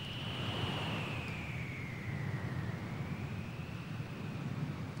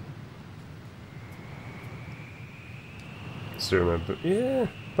 Still remember, yeah,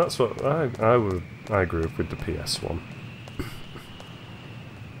 that's what I grew up with the PS1.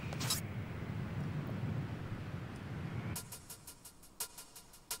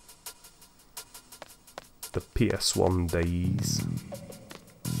 The PS1 days.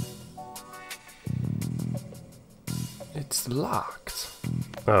 It's locked.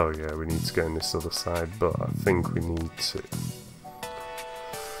 Oh yeah, we need to go on this other side, but I think we need to.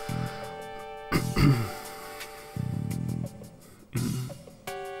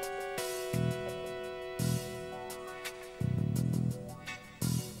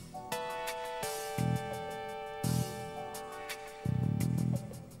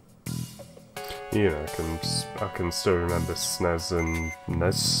 You know, I can still remember SNES and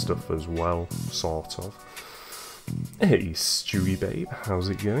NES stuff as well, sort of. Hey, Stewie babe, how's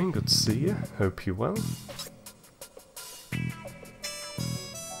it going? Good to see you. Hope you're well.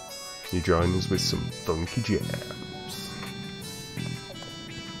 You join us with some funky jams.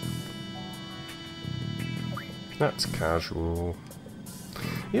 That's casual.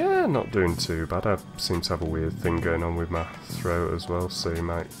 Yeah, not doing too bad. I seem to have a weird thing going on with my throat as well, so you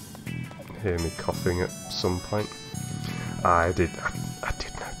might hear me coughing at some point. I did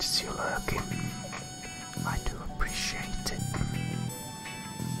notice you lurking. I do appreciate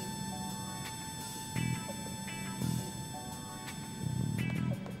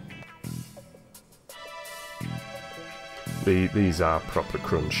it. These are proper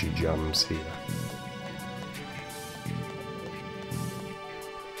crunchy jams here.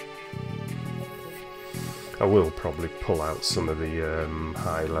 I will probably pull out some of the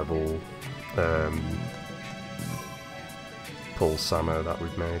high-level pulse ammo that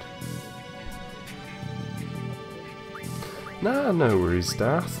we've made. Nah, no worries,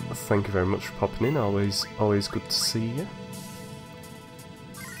 Darth. Thank you very much for popping in. Always good to see you.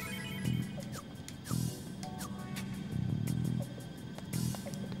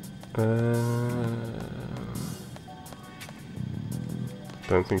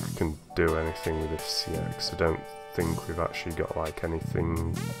 Don't think we can do anything with this yet, because I don't think we've actually got like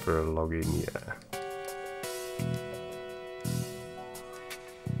anything for a login yet.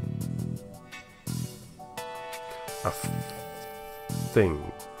 I think.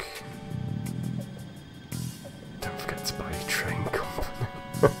 Don't forget to buy a train company.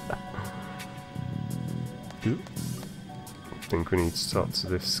 I think we need to talk to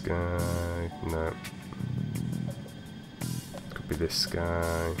this guy. No. Could be this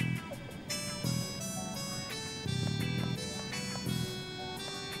guy.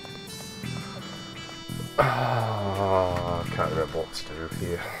 I can't remember what to do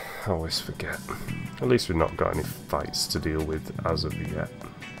here. I always forget. At least we've not got any fights to deal with as of yet.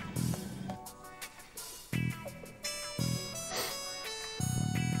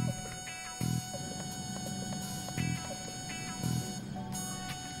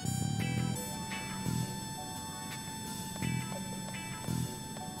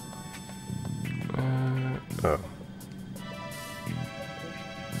 Oh.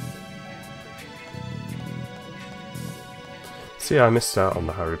 See, I missed out on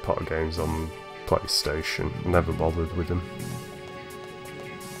the Harry Potter games on PlayStation. Never bothered with them.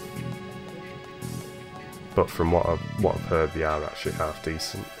 But from what I've heard, they are actually half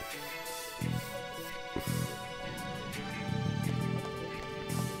decent.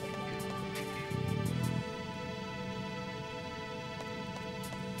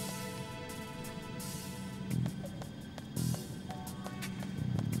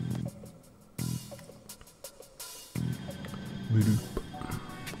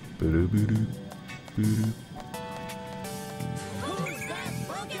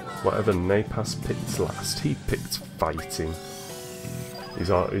 Whatever Napas picked last, he picked fighting. He's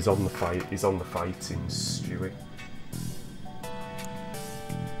on the fight. He's on the fighting, Stewie.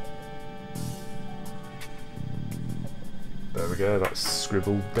 There we go. That's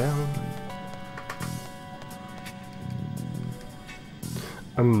scribbled down.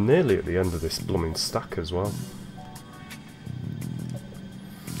 I'm nearly at the end of this blooming stack as well.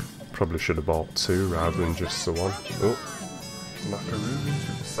 Probably should have bought two rather than just the one. Oh, macaroons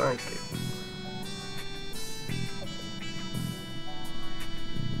with a psychic.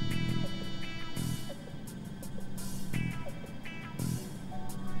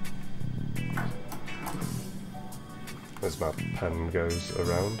 As my pen goes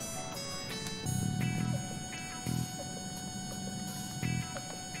around.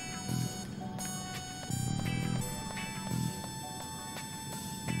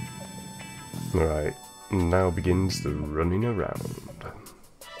 Right, now begins the running around.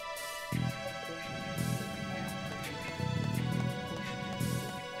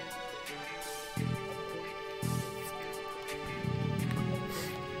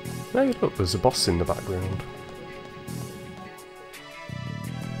 Hey, look, there's a boss in the background.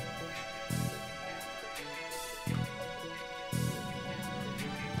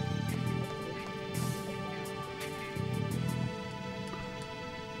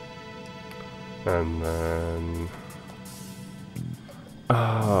 And then...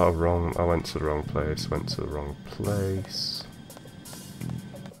 ah, wrong. I went to the wrong place.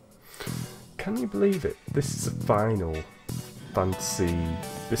 Can you believe it? This is the final Fantasy...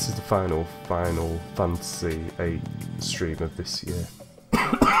 This is the final Fantasy 8 stream of this year.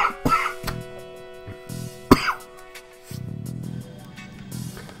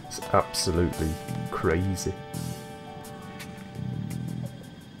 It's absolutely crazy.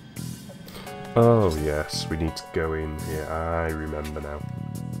 Oh yes, we need to go in here. I remember now.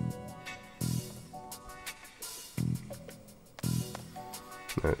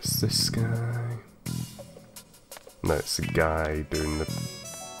 No, it's this guy. No, it's the guy doing the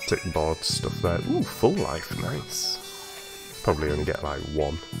stick board stuff there. Ooh, full life, nice. Probably only get like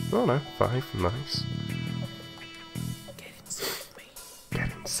 1. Oh no, 5, nice. Get inside me.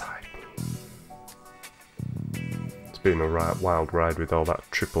 Get inside me. It's been a wild ride with all that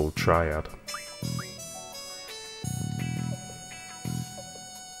triple triad.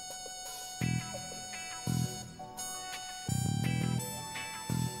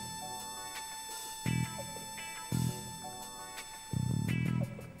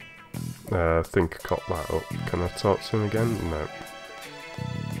 I think I got that up. Can I talk to him again? No.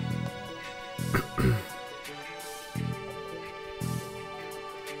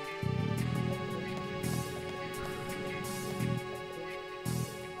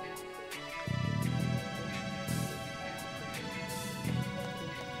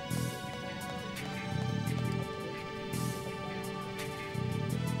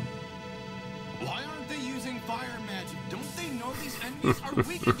 Why aren't they using fire magic? Don't they know these enemies are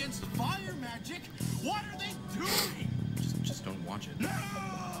weak against fire magic? What are they doing? Just don't watch it. No!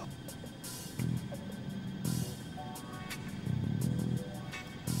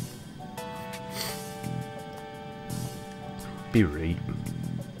 Be right.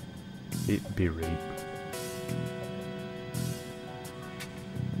 It be right.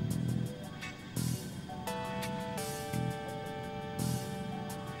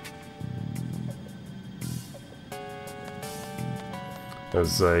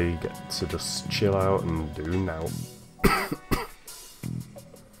 As they get to just chill out and do now.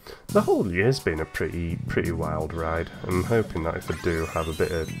 The whole year's been a pretty wild ride. I'm hoping that if I do have a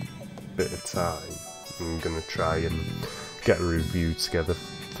bit of time, I'm gonna try and get a review together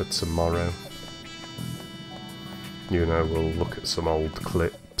for tomorrow. You know, we'll look at some old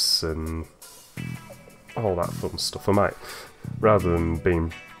clips and all that fun stuff. I might, rather than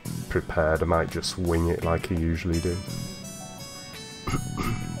being prepared, I might just wing it like I usually do.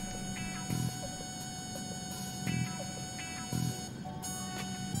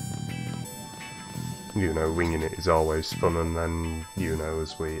 You know, winging it is always fun, and then, you know,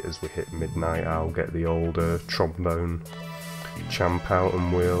 as we hit midnight, I'll get the old trombone champ out,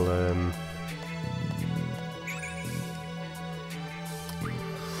 and we'll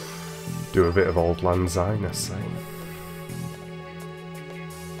do a bit of Old Lang Syne, I say.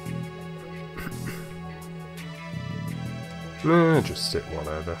 Just sit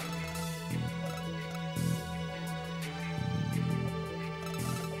whatever.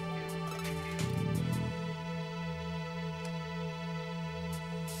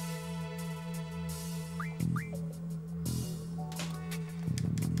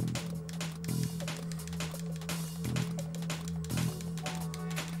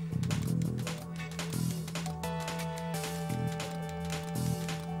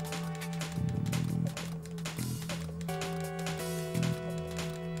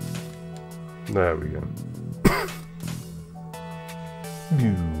 There we go.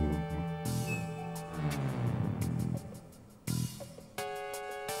 Boom.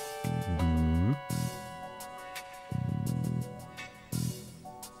 Boom.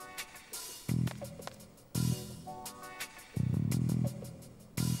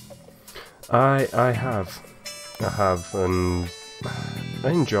 I have, and I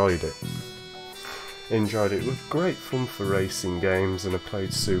enjoyed it. Enjoyed it. It was great fun for racing games, and I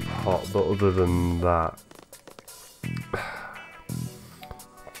played super hot, but other than that,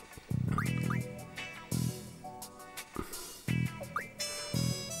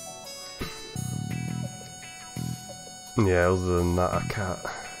 yeah, other than that I can't.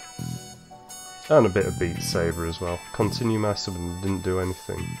 And a bit of Beat Saber as well. Continue my sub and didn't do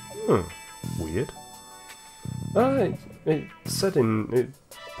anything. Weird. It said it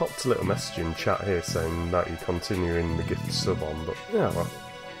popped a little message in chat here saying that you're continuing the gift sub on, but yeah, well.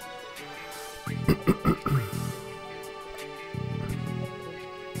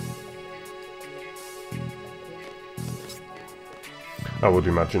 I would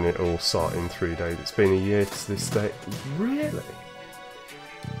imagine it'll sort in 3 days. It's been a year to this day. Really?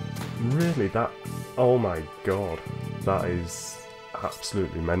 Really? That? Oh my god. That is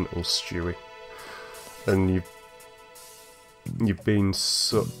absolutely mental, Stewie. And you've been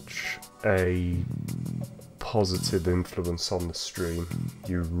such a positive influence on the stream.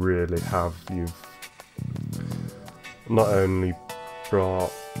 You really have. You've not only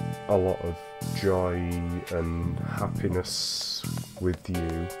brought a lot of joy and happiness with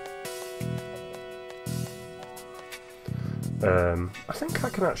you. I think I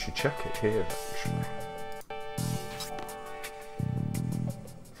can actually check it here, actually.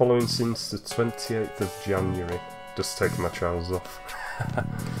 Following since the 28th of January. Just taking my trousers off.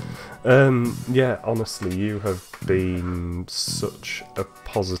 Yeah, honestly, you have been such a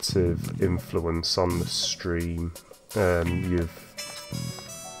positive influence on the stream. You've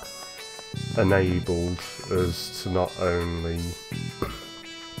enabled us to not only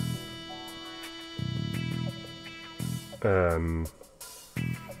to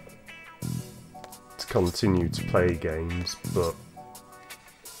continue to play games, but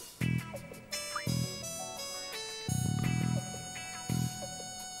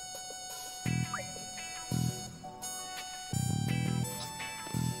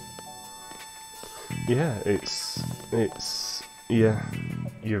yeah, yeah,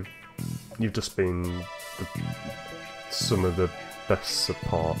 you've just been some of the best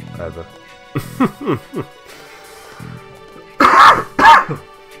support ever.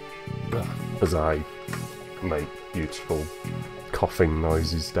 As I make beautiful coughing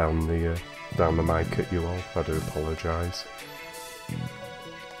noises down the mic at you all, I do apologise.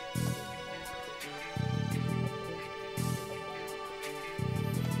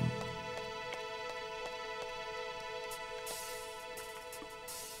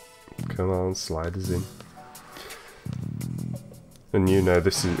 Come on, sliders in. And you know,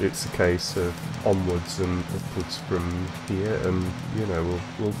 it's a case of onwards and upwards from here, and you know,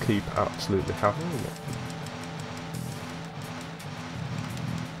 we'll keep absolutely having it.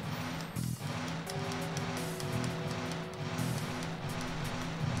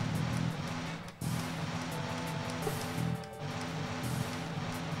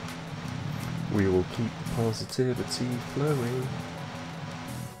 We will keep positivity flowing.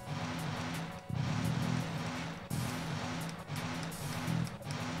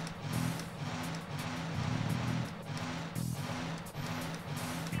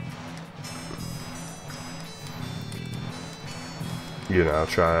 You know,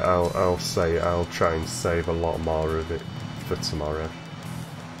 I'll try and save a lot more of it for tomorrow.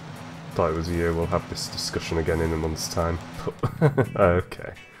 Thought it was a year, we'll have this discussion again in a month's time.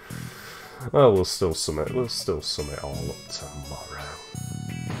 Okay. Well, we'll still sum it all up tomorrow.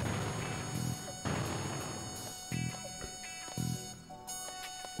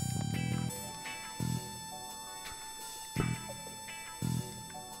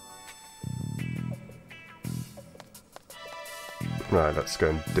 Right, let's go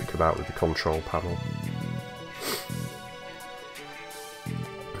and dick about with the control panel.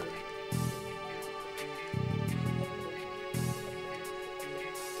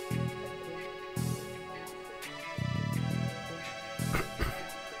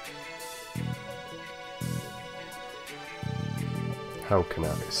 How can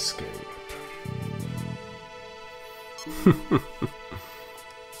I escape?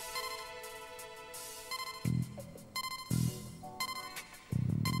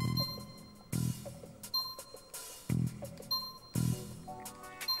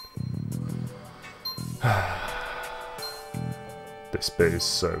 This bit is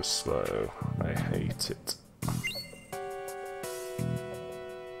so slow. I hate it.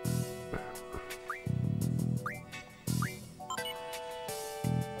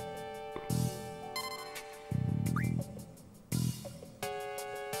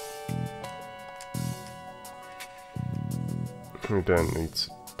 We don't need to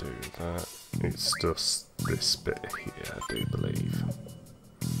do that. It's just this bit here, I do believe.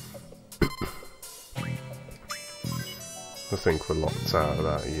 I think we're locked out of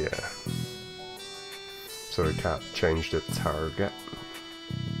that, yeah. So we can't change the target.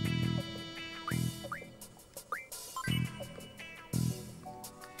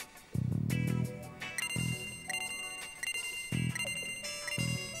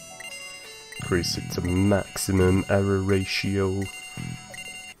 Increase it to maximum error ratio.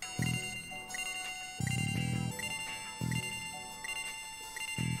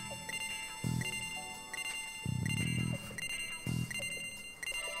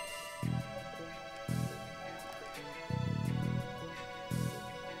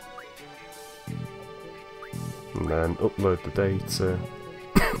 And then upload the data.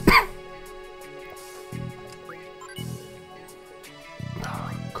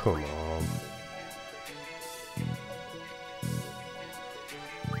 Oh, come on.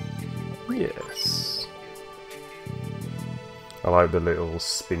 Yes. I like the little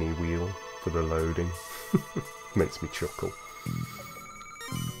spinny wheel for the loading. Makes me chuckle.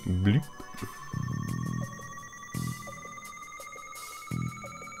 Bloop.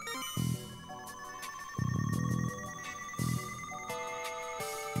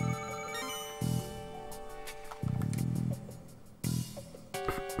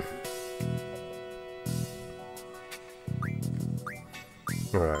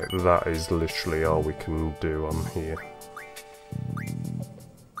 Right, that is literally all we can do on here.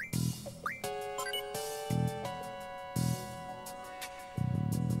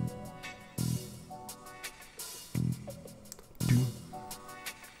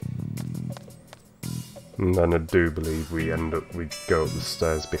 And then I do believe we go up the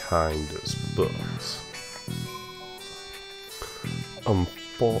stairs behind us, but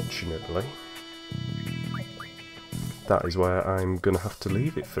unfortunately, that is where I'm going to have to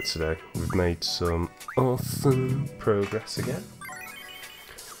leave it for today. We've made some awesome progress again.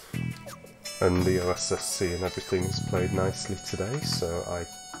 And the OSSC and everything's played nicely today, so I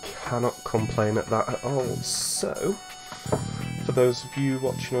cannot complain at that at all. So, for those of you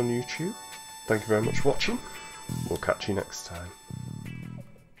watching on YouTube, thank you very much for watching. We'll catch you next time.